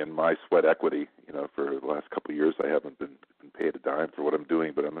money and my sweat equity. For the last couple of years, I haven't been paid a dime for what I'm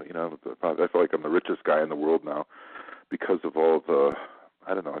doing, but I feel like I'm the richest guy in the world now because of all the.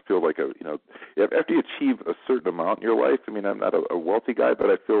 I don't know. I feel like after you achieve a certain amount in your life. I mean, I'm not a wealthy guy, but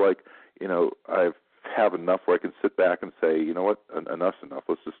I feel like I have enough where I can sit back and say, you know what, enough's enough.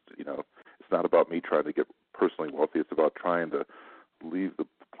 Let's just it's not about me trying to get personally wealthy. It's about trying to leave the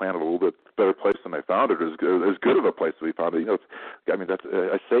planet a little bit better place than I found it, as good of a place as we found it. I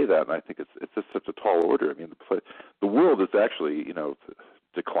say that, and I think it's just such a tall order. I mean, the world is actually,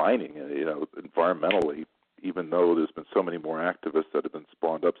 declining, environmentally, even though there's been so many more activists that have been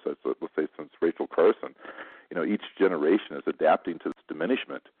spawned up, let's say, since Rachel Carson. Each generation is adapting to this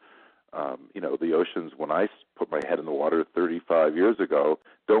diminishment. The oceans, when I put put my head in the water 35 years ago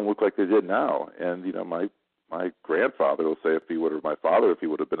don't look like they did now. And, my grandfather will say, my father, if he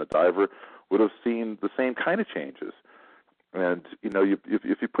would have been a diver, would have seen the same kind of changes. And,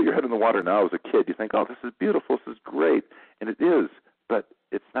 if you put your head in the water now as a kid, you think, oh, this is beautiful, this is great. And it is, but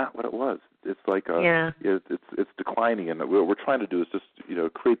it's not what it was. It's like it's declining. And what we're trying to do is just,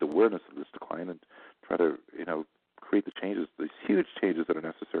 create the awareness of this decline and try to, create the changes, these huge changes that are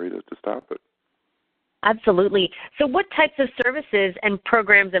necessary to stop it. Absolutely. So what types of services and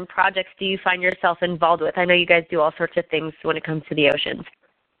programs and projects do you find yourself involved with? I know you guys do all sorts of things when it comes to the oceans.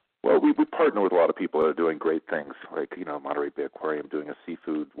 Well, we partner with a lot of people that are doing great things, like, Monterey Bay Aquarium doing a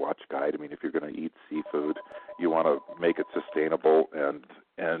seafood watch guide. I mean, if you're going to eat seafood, you want to make it sustainable and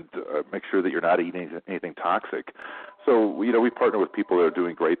make sure that you're not eating anything toxic. So, we partner with people that are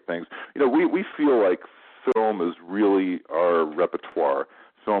doing great things. We feel like film is really our repertoire,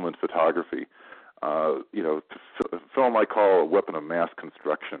 film and photography. Film I call a weapon of mass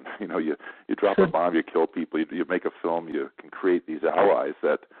construction. You drop a bomb, you kill people. You make a film, you can create these allies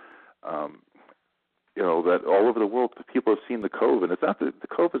that, that all over the world people have seen The Cove. And it's not the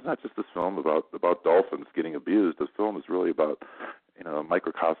Cove is not just this film about dolphins getting abused. The film is really about, a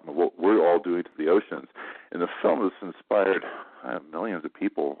microcosm of what we're all doing to the oceans. And the film has inspired millions of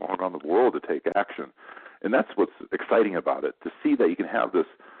people all around the world to take action. And that's what's exciting about it, to see that you can have this,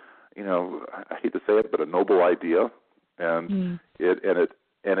 I hate to say it, but a noble idea, and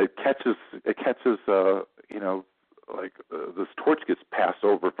it catches, this torch gets passed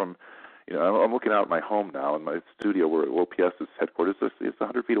over from, I'm looking out at my home now in my studio where OPS is headquarters. It's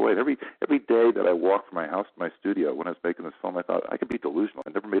 100 feet away. And every day that I walk from my house to my studio, when I was making this film, I thought I could be delusional.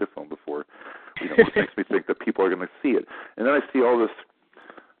 I never made a film before. What makes me think that people are going to see it? And then I see all this,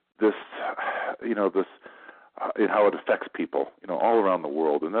 how it affects people, all around the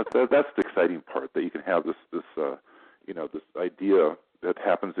world, and that's the exciting part, that you can have this idea that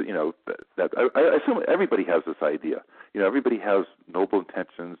happens. That I assume everybody has this idea. Everybody has noble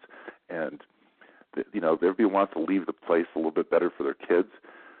intentions, and everybody wants to leave the place a little bit better for their kids,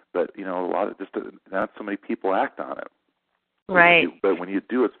 but a lot of not so many people act on it. Right. But when you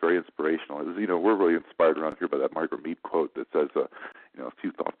do, it's very inspirational. We're really inspired around here by that Margaret Mead quote that says, a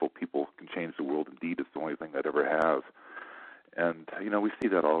few thoughtful people can change the world. Indeed, it's the only thing that ever has. And, we see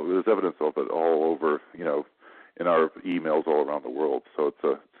that there's evidence of it all over, in our emails all around the world. So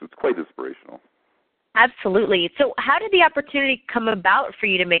it's quite inspirational. Absolutely. So how did the opportunity come about for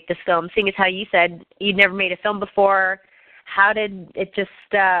you to make this film, seeing as how you said you'd never made a film before? How did it just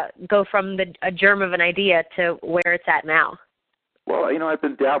go from a germ of an idea to where it's at now? Well, I've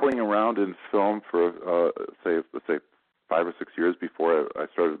been dabbling around in film for, let's say 5 or 6 years before I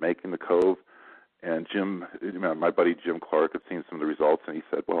started making The Cove. And Jim, my buddy Jim Clark, had seen some of the results, and he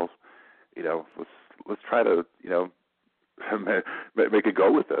said, well, let's try to, make a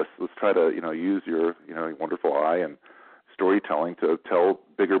go with this. Let's try to, use your, wonderful eye and storytelling to tell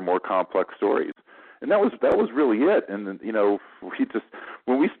bigger, more complex stories. And that was really it. And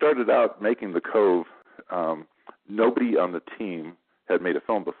when we started out making The Cove, nobody on the team had made a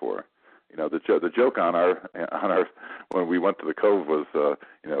film before. The joke on our when we went to The Cove was,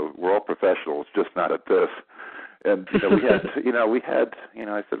 we're all professionals, just not at this. And I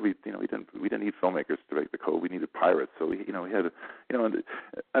said we didn't need filmmakers to make The Cove. We needed pirates. So we had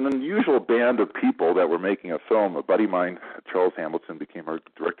an unusual band of people that were making a film. A buddy of mine, Charles Hamilton, became our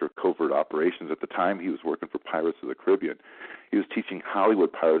director of covert operations. At the time, he was working for Pirates of the Caribbean. He was teaching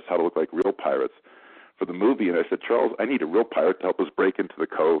Hollywood pirates how to look like real pirates for the movie. And I said, Charles, I need a real pirate to help us break into The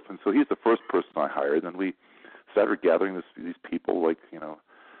Cove. And so he's the first person I hired. And we started gathering these people, like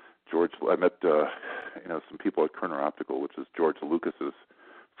George. I met some people at Kerner Optical, which is George Lucas's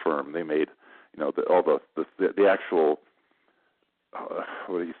firm. They made the actual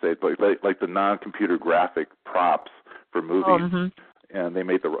what do you say, like the non-computer graphic props for movies. Oh, mm-hmm. And they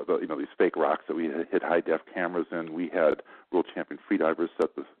made these fake rocks that we hid high def cameras in. We had world champion freedivers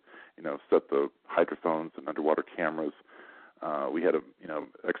set the hydrophones and underwater cameras. We had a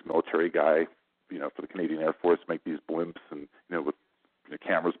ex-military guy for the Canadian Air Force make these blimps and with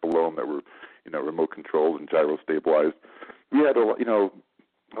cameras below them that were remote controlled and gyro stabilized. We had a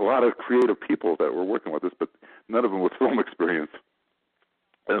lot of creative people that were working with us, but none of them with film experience.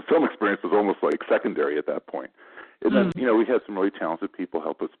 And film experience was almost like secondary at that point. And then, we had some really talented people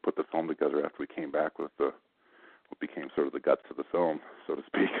help us put the film together after we came back with what became sort of the guts of the film, so to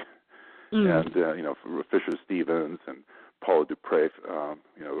speak. And, Fisher Stevens and Paula Dupre,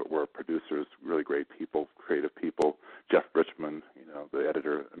 were producers, really great people, creative people. Jeff Richman, the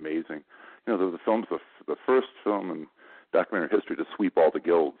editor, amazing. The film's the first film in documentary history to sweep all the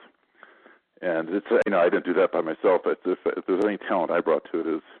guilds. And it's, I didn't do that by myself. If there's any talent I brought to it,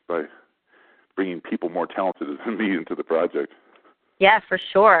 is by bringing people more talented than me into the project. Yeah, for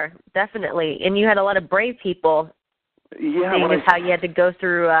sure, definitely. And you had a lot of brave people. Yeah, seeing how you had to go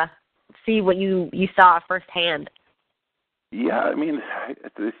through, see what you saw firsthand. Yeah, I mean,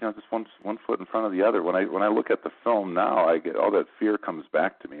 just one foot in front of the other. When I look at the film now, I get all that fear comes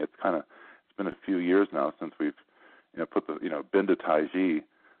back to me. It's been a few years now since we've put been to Taiji,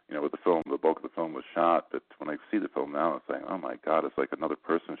 with the film. The bulk of the film was shot, but when I see the film now, it's like, oh my God, it's like another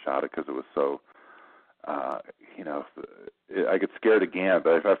person shot it, because it was so. I get scared again,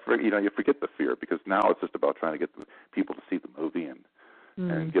 but you forget the fear, because now it's just about trying to get the people to see the movie and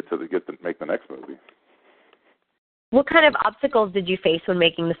make the next movie. What kind of obstacles did you face when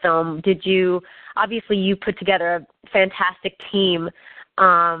making the film? Obviously you put together a fantastic team,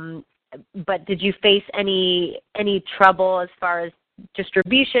 but did you face any trouble as far as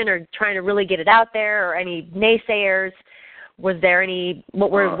distribution or trying to really get it out there, or any naysayers? Was there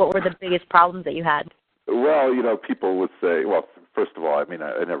what were the biggest problems that you had? Well, people would say, well, first of all, I mean,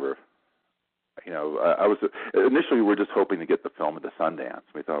 I never, I was, initially we were just hoping to get the film into Sundance.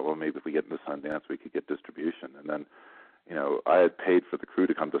 We thought, well, maybe if we get into Sundance, we could get distribution. And then, I had paid for the crew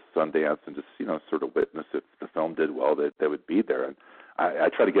to come to Sundance and just, sort of witness if the film did well, that they would be there. And I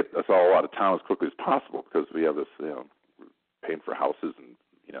try to get us all out of town as quickly as possible, because we have this, paying for houses and,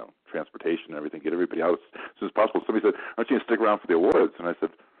 transportation and everything, get everybody out as soon as possible. Somebody said, aren't you going to stick around for the awards? And I said,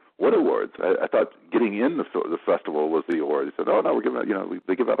 what awards? I thought getting in the festival was the award. He said, oh, no, we're giving out,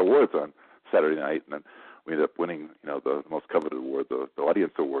 they give out awards on Saturday night. And then we ended up winning, the most coveted award, the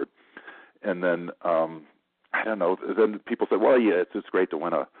audience award. And then, I don't know, then people said, well, yeah, it's great to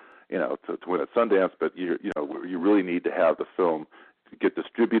win to win at Sundance, but you really need to have the film get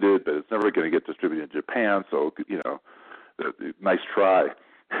distributed, but it's never going to get distributed in Japan, so, nice try.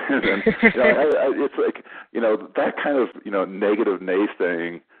 And then, it's like, that kind of, negative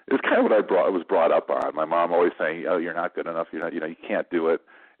naysaying is kind of what I was brought up on. My mom always saying, oh, you're not good enough, you can't do it.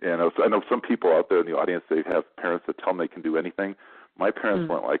 And I know some people out there in the audience, they have parents that tell them they can do anything. My parents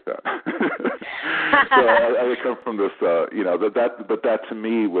weren't like that. So I come from this, but that to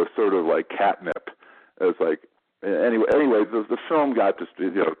me was sort of like catnip. It was like, anyway, the film got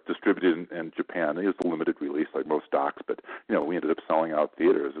distributed in Japan. It was a limited release, like most docs, but we ended up selling out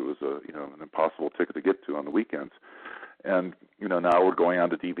theaters. It was an impossible ticket to get to on the weekends. And now we're going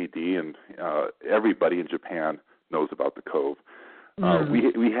on to DVD, and everybody in Japan knows about The Cove.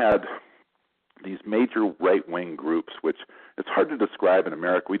 We had these major right-wing groups, which it's hard to describe in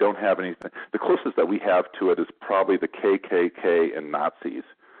America. We don't have anything. The closest that we have to it is probably the KKK and Nazis.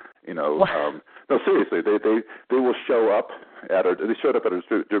 No, seriously, they will show up they showed up at a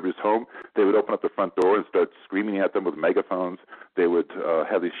distributor's home. They would open up the front door and start screaming at them with megaphones. They would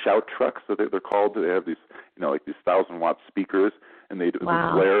have these shout trucks that they're called. They have these, like these 1,000-watt speakers, and they'd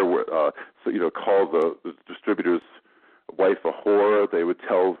blare, call the distributor's wife a whore. They would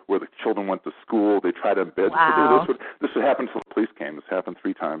tell where the children went to school. They tried to embed. Wow. This would happen until the police came. This happened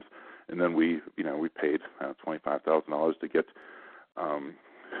 3 times, and then we paid $25,000 to get,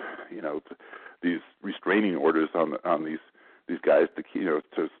 these restraining orders on these guys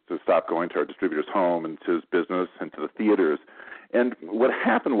to stop going to our distributor's home and to his business and to the theaters. And what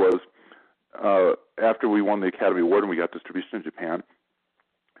happened was, after we won the Academy Award and we got distribution in Japan,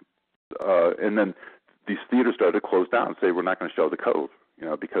 and then these theaters started to close down and say, we're not going to show The Cove,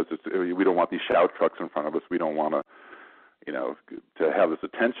 because we don't want these shout trucks in front of us. We don't want to, to have this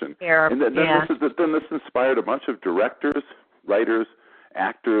attention. And then this inspired a bunch of directors, writers,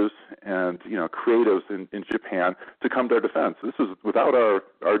 actors, and creatives in Japan to come to our defense. This was without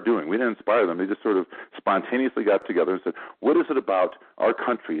our doing. We didn't inspire them. They just sort of spontaneously got together and said, what is it about our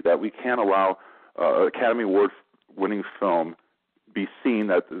country that we can't allow Academy Award winning film be seen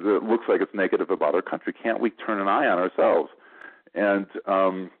that looks like it's negative about our country? Can't we turn an eye on ourselves? And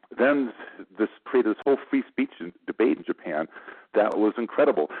then this created this whole free speech debate in Japan that was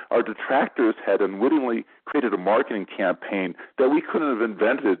incredible. Our detractors had unwittingly created a marketing campaign that we couldn't have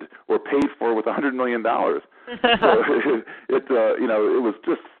invented or paid for with $100 million. So it was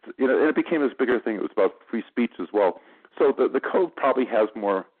just, and it became this bigger thing. It was about free speech as well. So the Cove probably has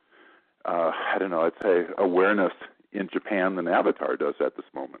more, I'd say awareness in Japan than Avatar does at this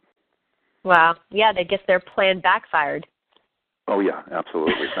moment. Wow. Yeah, I guess their plan backfired. Oh, yeah,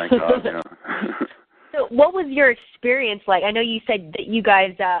 absolutely. Thank God. So what was your experience like? I know you said that you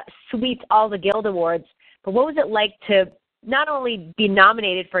guys sweeped all the Guild Awards, but what was it like to not only be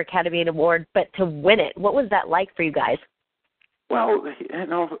nominated for Academy Award, but to win it? What was that like for you guys? Well,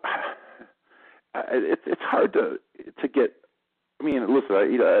 it's hard to get I mean, listen,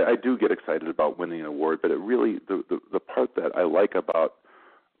 I do get excited about winning an award, but it really the part that I like about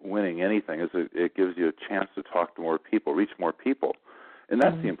winning anything is it gives you a chance to talk to more people, reach more people, and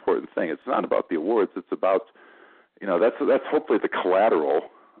that's the important thing. It's not about the awards; it's about that's hopefully the collateral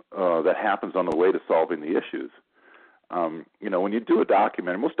that happens on the way to solving the issues. When you do a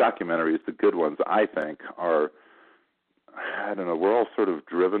documentary, most documentaries, the good ones, I think, are, I don't know, we're all sort of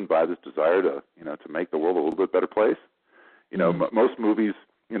driven by this desire to make the world a little bit better place. Most movies,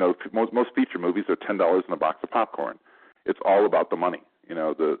 most feature movies are $10 in a box of popcorn. It's all about the money.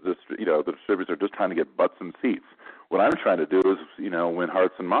 The distributors are just trying to get butts in seats. What I'm trying to do is, win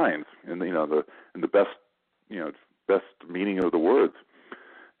hearts and minds, in the best meaning of the words,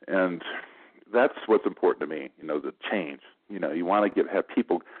 and that's what's important to me. The change. You want to have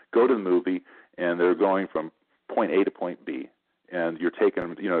people go to the movie and they're going from point A to point B, and you're taking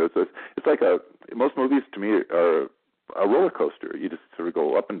them. It's like most movies to me are a roller coaster. You just sort of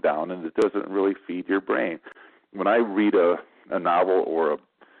go up and down, and it doesn't really feed your brain. When I read a novel or a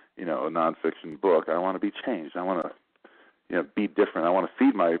nonfiction book, I want to be changed. I want to be different. I want to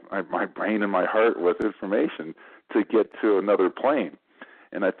feed my brain and my heart with information to get to another plane.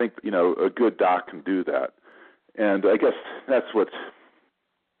 And I think a good doc can do that. And I guess that's what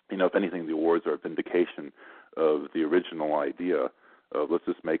if anything, the awards are a vindication of the original idea of let's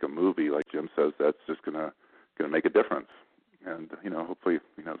just make a movie, like Jim says, that's just gonna make a difference. And hopefully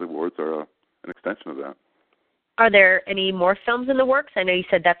the awards are an extension of that. Are there any more films in the works? I know you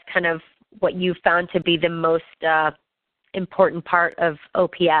said that's kind of what you found to be the most important part of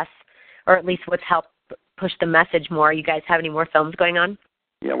OPS, or at least what's helped push the message more. You guys have any more films going on?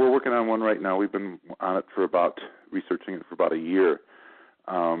 Yeah, we're working on one right now. We've been on it researching it for about a year.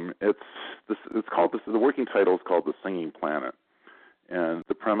 The working title is called The Singing Planet. And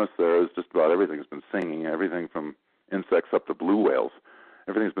the premise there is just about everything's been singing, everything from insects up to blue whales.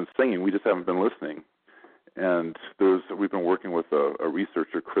 Everything's been singing, we just haven't been listening. And we've been working with a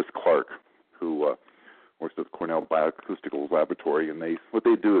researcher, Chris Clark, who works at the Cornell Bioacoustical Laboratory, and what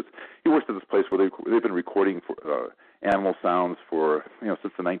they do is he works at this place where they've been recording for animal sounds for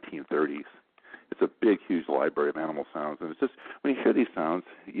since the 1930s. It's a big, huge library of animal sounds, and it's just when you hear these sounds,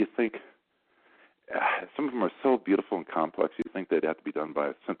 you think some of them are so beautiful and complex. You think they'd have to be done by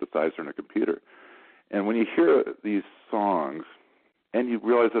a synthesizer and a computer, and when you hear these songs, and you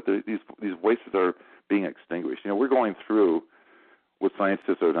realize that these voices are being extinguished. We're going through what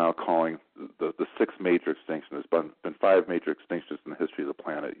scientists are now calling the six major extinctions. There's been five major extinctions in the history of the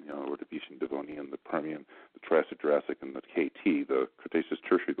planet, the Ordovician, Devonian, the Permian, the Triassic, Jurassic, and the KT, the Cretaceous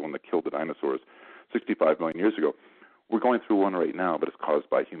Tertiary, the one that killed the dinosaurs 65 million years ago. We're going through one right now, but it's caused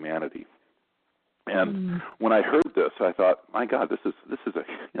by humanity. And when I heard this, I thought, my God, this is a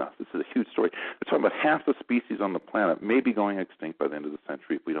huge story. We're talking about half the species on the planet may be going extinct by the end of the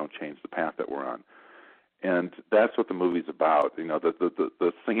century if we don't change the path that we're on. And that's what the movie's about.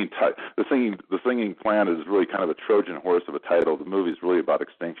 The singing planet is really kind of a Trojan horse of a title. The movie's really about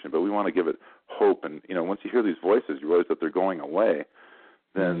extinction, but we want to give it hope. And once you hear these voices, you realize that they're going away.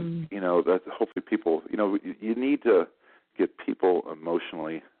 Then that hopefully people. You need to get people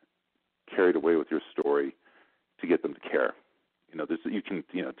emotionally carried away with your story to get them to care. You can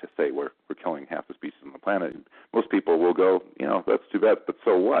to say we're killing half the species on the planet. Most people will go, that's too bad, but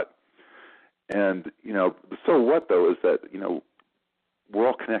so what? And, the so what, though, is that, we're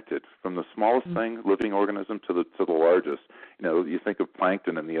all connected from the smallest thing, living organism, to the largest. You think of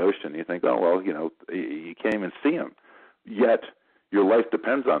plankton in the ocean. You think, oh, well, you can't even see them. Yet your life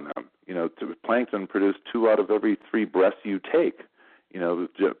depends on them. Plankton produce 2 out of every 3 breaths you take.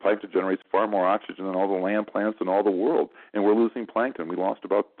 Plankton generates far more oxygen than all the land plants in all the world. And we're losing plankton. We lost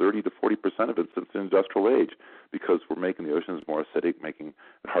about 30 to 40% of it since the industrial age because we're making the oceans more acidic, making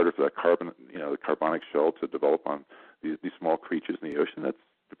it harder for that the carbonic shell to develop on these small creatures in the ocean. That's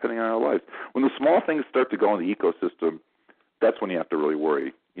depending on our lives. When the small things start to go in the ecosystem, that's when you have to really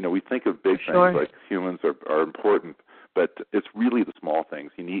worry. We think of big things like humans are important, but it's really the small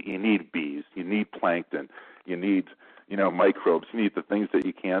things. You need bees, you need plankton, you need microbes. You need the things that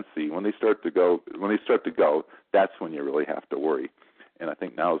you can't see. When they start to go, that's when you really have to worry. And I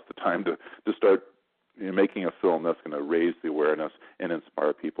think now is the time to start making a film that's going to raise the awareness and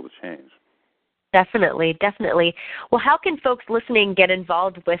inspire people to change. Definitely. Well, how can folks listening get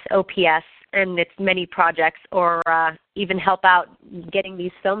involved with OPS and its many projects, or even help out getting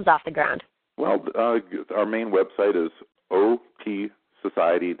these films off the ground? Well, our main website is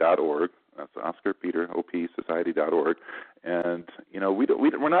opsociety.org. That's Oscar Peter, opsociety.org. And,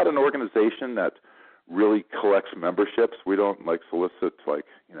 we're not an organization that really collects memberships. We don't, solicit,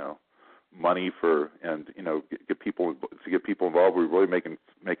 money and get people involved. We're really making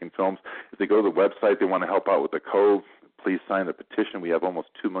films. If they go to the website, they want to help out with the Cove, please sign the petition. We have almost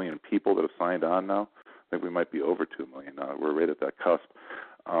 2 million people that have signed on now. I think we might be over 2 million now. We're right at that cusp.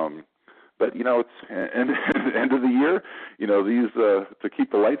 But it's end of the year. These to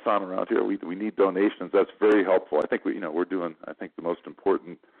keep the lights on around here, we need donations. That's very helpful. I think we're doing the most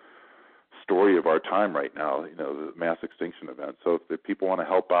important story of our time right now. The mass extinction event. So if people want to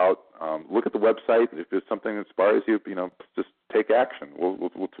help out, look at the website. If there's something that inspires you, just take action.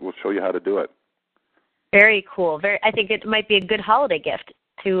 We'll show you how to do it. Very cool. I think it might be a good holiday gift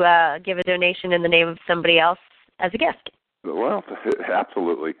to give a donation in the name of somebody else as a gift. Well,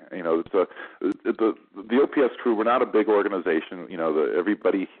 absolutely. It's the OPS crew. We're not a big organization.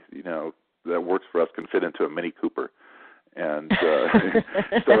 Everybody that works for us can fit into a Mini Cooper, and so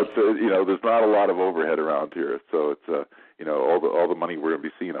it's there's not a lot of overhead around here. So it's all the money we're going to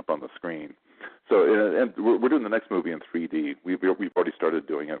be seeing up on the screen. So and we're doing the next movie in 3D. We've already started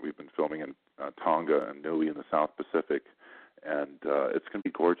doing it. We've been filming in Tonga and Niue in the South Pacific, and it's going to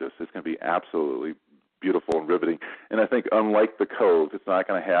be gorgeous. It's going to be absolutely beautiful and riveting. And I think, unlike the Cove, it's not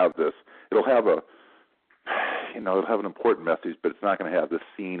going to have this. It'll have it'll have an important message, but it's not going to have this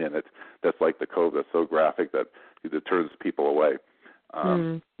scene in it that's like the Cove, that's so graphic that it turns people away.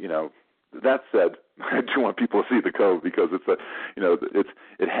 That said, I do want people to see the Cove because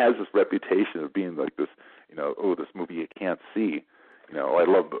it has this reputation of being like this. This movie you can't see. I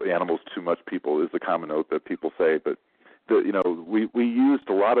love animals too much. Is the common note that people say, but. We used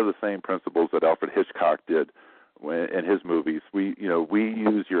a lot of the same principles that Alfred Hitchcock did in his movies. We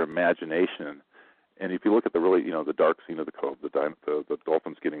use your imagination, and if you look at the dark scene of the Cove, the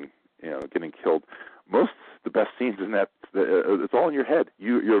dolphins getting killed, the best scenes in that it's all in your head.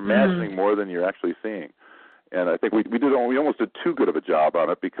 You're imagining more than you're actually seeing, and I think we almost did too good of a job on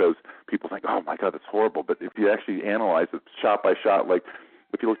it because people think, oh my God, it's horrible. But if you actually analyze it shot by shot, like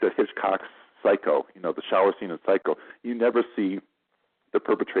if you looked at Hitchcock's Psycho, the shower scene in Psycho, you never see the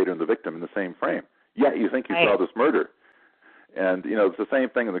perpetrator and the victim in the same frame. Yet you think you saw this murder. And it's the same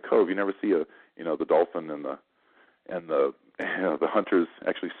thing in the Cove. You never see the dolphin and the hunters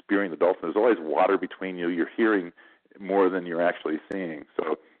actually spearing the dolphin. There's always water between you. You're hearing more than you're actually seeing.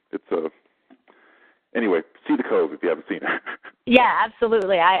 So it's anyway, see the Cove if you haven't seen it. Yeah,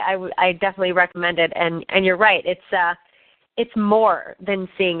 absolutely. I definitely recommend it. And you're right. It's more than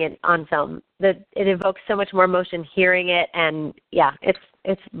seeing it on film. It evokes so much more emotion hearing it, and yeah,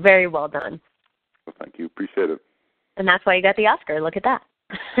 it's very well done. Well, thank you. Appreciate it. And that's why you got the Oscar. Look at that.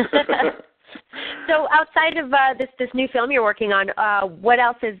 So outside of this new film you're working on, what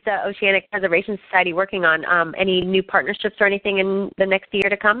else is the Oceanic Preservation Society working on? Any new partnerships or anything in the next year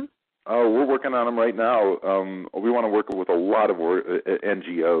to come? We're working on them right now. We want to work with a lot of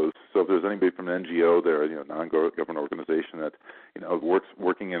NGOs. So if there's anybody from an NGO there, non-government organization that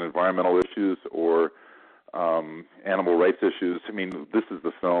working in environmental issues or animal rights issues, this is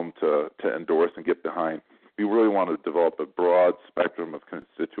the film to endorse and get behind. We really want to develop a broad spectrum of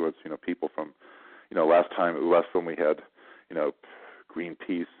constituents. People from, last film we had,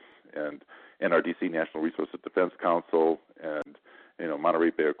 Greenpeace and NRDC, National Resources Defense Council, and Monterey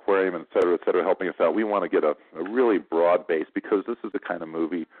Bay Aquarium, et cetera, helping us out. We want to get a really broad base because this is the kind of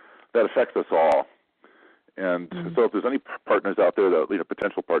movie that affects us all. And so if there's any partners out there,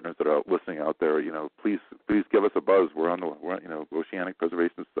 potential partners that are listening out there, please give us a buzz. We're on the Oceanic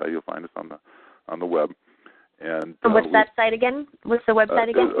Preservation Society. You'll find us on the web. And what's that site again? What's the website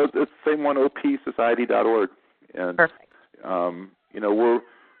again? It's the same one, opsociety.org. And perfect.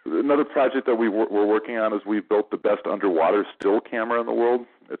 Another project that we're working on is we've built the best underwater still camera in the world.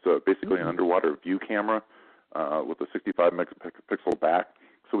 It's basically an underwater view camera with a 65 megapixel back,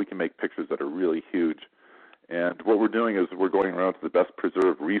 so we can make pictures that are really huge. And what we're doing is we're going around to the best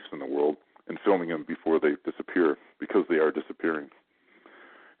preserved reefs in the world and filming them before they disappear, because they are disappearing.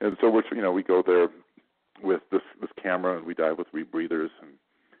 And so we go there with this camera, and we dive with rebreathers and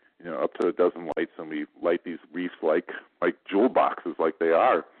up to a dozen lights, and we light these reefs like jewel boxes, like they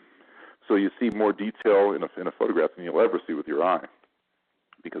are. So you see more detail in a photograph than you'll ever see with your eye,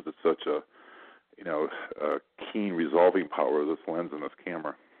 because it's such a keen resolving power of this lens and this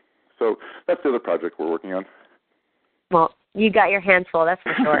camera. So that's the other project we're working on. Well, you got your hands full, that's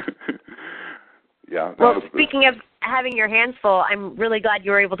for sure. Yeah. Well, speaking of having your hands full, I'm really glad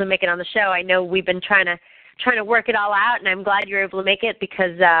you were able to make it on the show. I know we've been trying to work it all out, and I'm glad you were able to make it,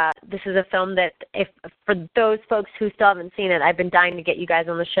 because this is a film that, if for those folks who still haven't seen it, I've been dying to get you guys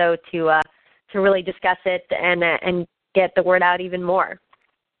on the show to really discuss it and get the word out even more.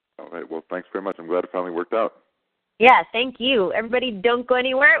 All right. Well, thanks very much. I'm glad it finally worked out. Yeah, thank you. Everybody don't go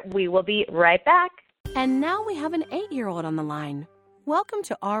anywhere. We will be right back. And now we have an 8-year-old on the line. Welcome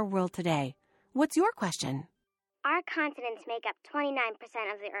to Our World Today. What's your question? Our continents make up 29%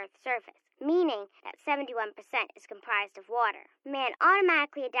 of the Earth's surface, meaning that 71% is comprised of water. Man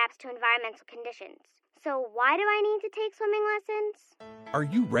automatically adapts to environmental conditions. So why do I need to take swimming lessons? Are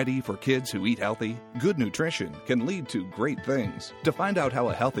you ready for kids who eat healthy? Good nutrition can lead to great things. To find out how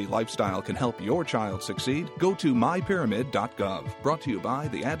a healthy lifestyle can help your child succeed, go to mypyramid.gov. Brought to you by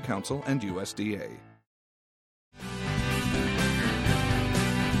the Ad Council and USDA.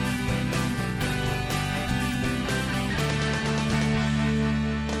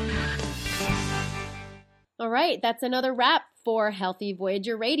 All right, that's another wrap for Healthy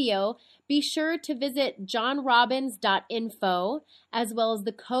Voyager Radio. Be sure to visit johnrobbins.info as well as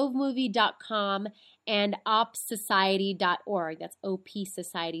thecovemovie.com and opsociety.org. That's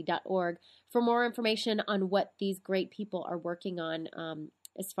opsociety.org for more information on what these great people are working on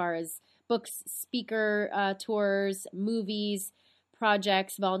as far as books, speaker tours, movies,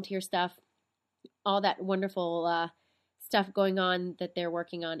 projects, volunteer stuff, all that wonderful stuff going on that they're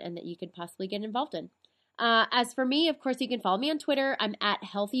working on and that you could possibly get involved in. As for me, of course, you can follow me on Twitter. I'm at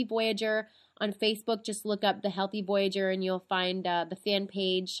Healthy Voyager. On Facebook, just look up The Healthy Voyager and you'll find the fan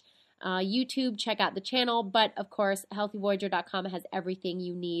page. YouTube, check out the channel. But, of course, healthyvoyager.com has everything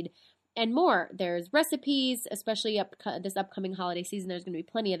you need and more. There's recipes, especially this upcoming holiday season. There's going to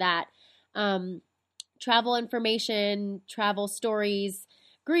be plenty of that. Travel information, travel stories,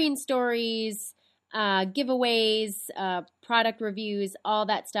 green stories, giveaways, product reviews, all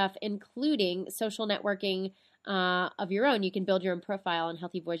that stuff, including social networking of your own. You can build your own profile on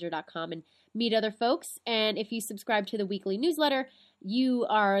healthyvoyager.com and meet other folks. And if you subscribe to the weekly newsletter, you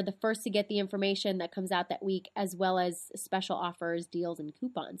are the first to get the information that comes out that week, as well as special offers, deals, and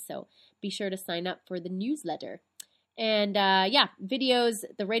coupons. So be sure to sign up for the newsletter. And videos,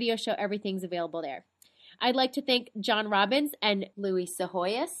 the radio show, everything's available there. I'd like to thank John Robbins and Louis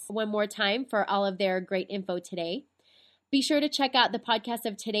Sahoyas one more time for all of their great info today. Be sure to check out the podcast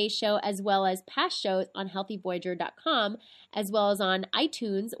of today's show as well as past shows on healthyvoyager.com, as well as on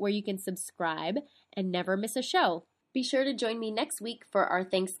iTunes, where you can subscribe and never miss a show. Be sure to join me next week for our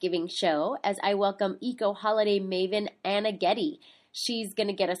Thanksgiving show as I welcome eco-holiday maven Anna Getty. She's going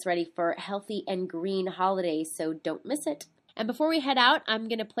to get us ready for healthy and green holidays, so don't miss it. And before we head out, I'm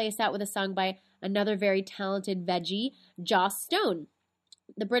going to play us out with a song by another very talented veggie, Joss Stone.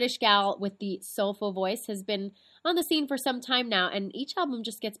 The British gal with the soulful voice has been on the scene for some time now, and each album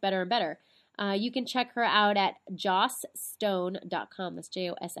just gets better and better. You can check her out at jossstone.com. That's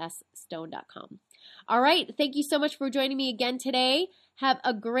Joss Stone.com. All right, thank you so much for joining me again today. Have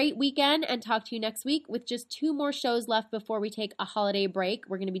a great weekend and talk to you next week with just 2 more shows left before we take a holiday break.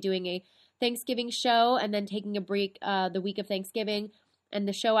 We're going to be doing a Thanksgiving show and then taking a break the week of Thanksgiving. And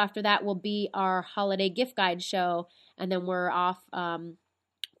the show after that will be our holiday gift guide show. And then we're off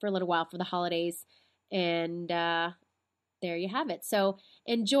for a little while for the holidays. And there you have it. So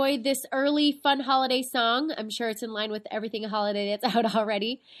enjoy this early fun holiday song. I'm sure it's in line with everything a holiday that's out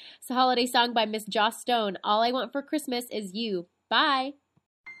already. It's a holiday song by Miss Joss Stone. All I Want for Christmas Is You. Bye.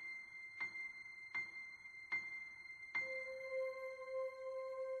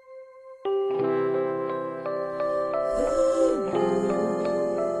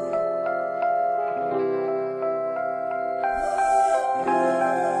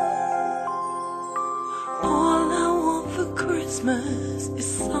 Christmas is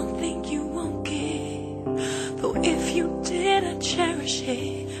something you won't get, though if you did, I'd cherish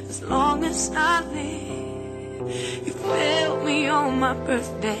it as long as I live. You failed me on my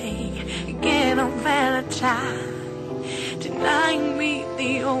birthday, again on Valentine, denying me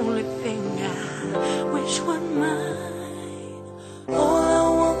the only thing I wish was mine. All I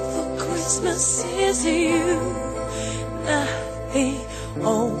want for Christmas is you, nothing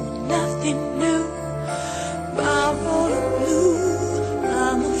old, nothing new. Borrowed blue,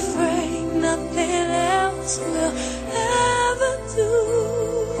 I'm afraid nothing else will ever do.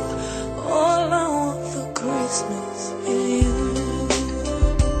 All I want for Christmas is you.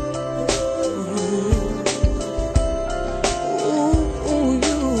 Ooh,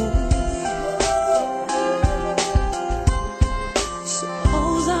 you.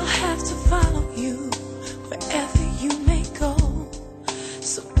 Suppose I'll have to follow you wherever you may go.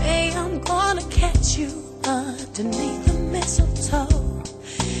 Someday I'm gonna catch you underneath the mistletoe,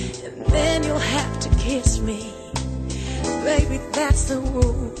 and then you'll have to kiss me, baby, that's the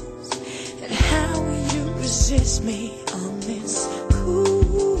rules. And how will you resist me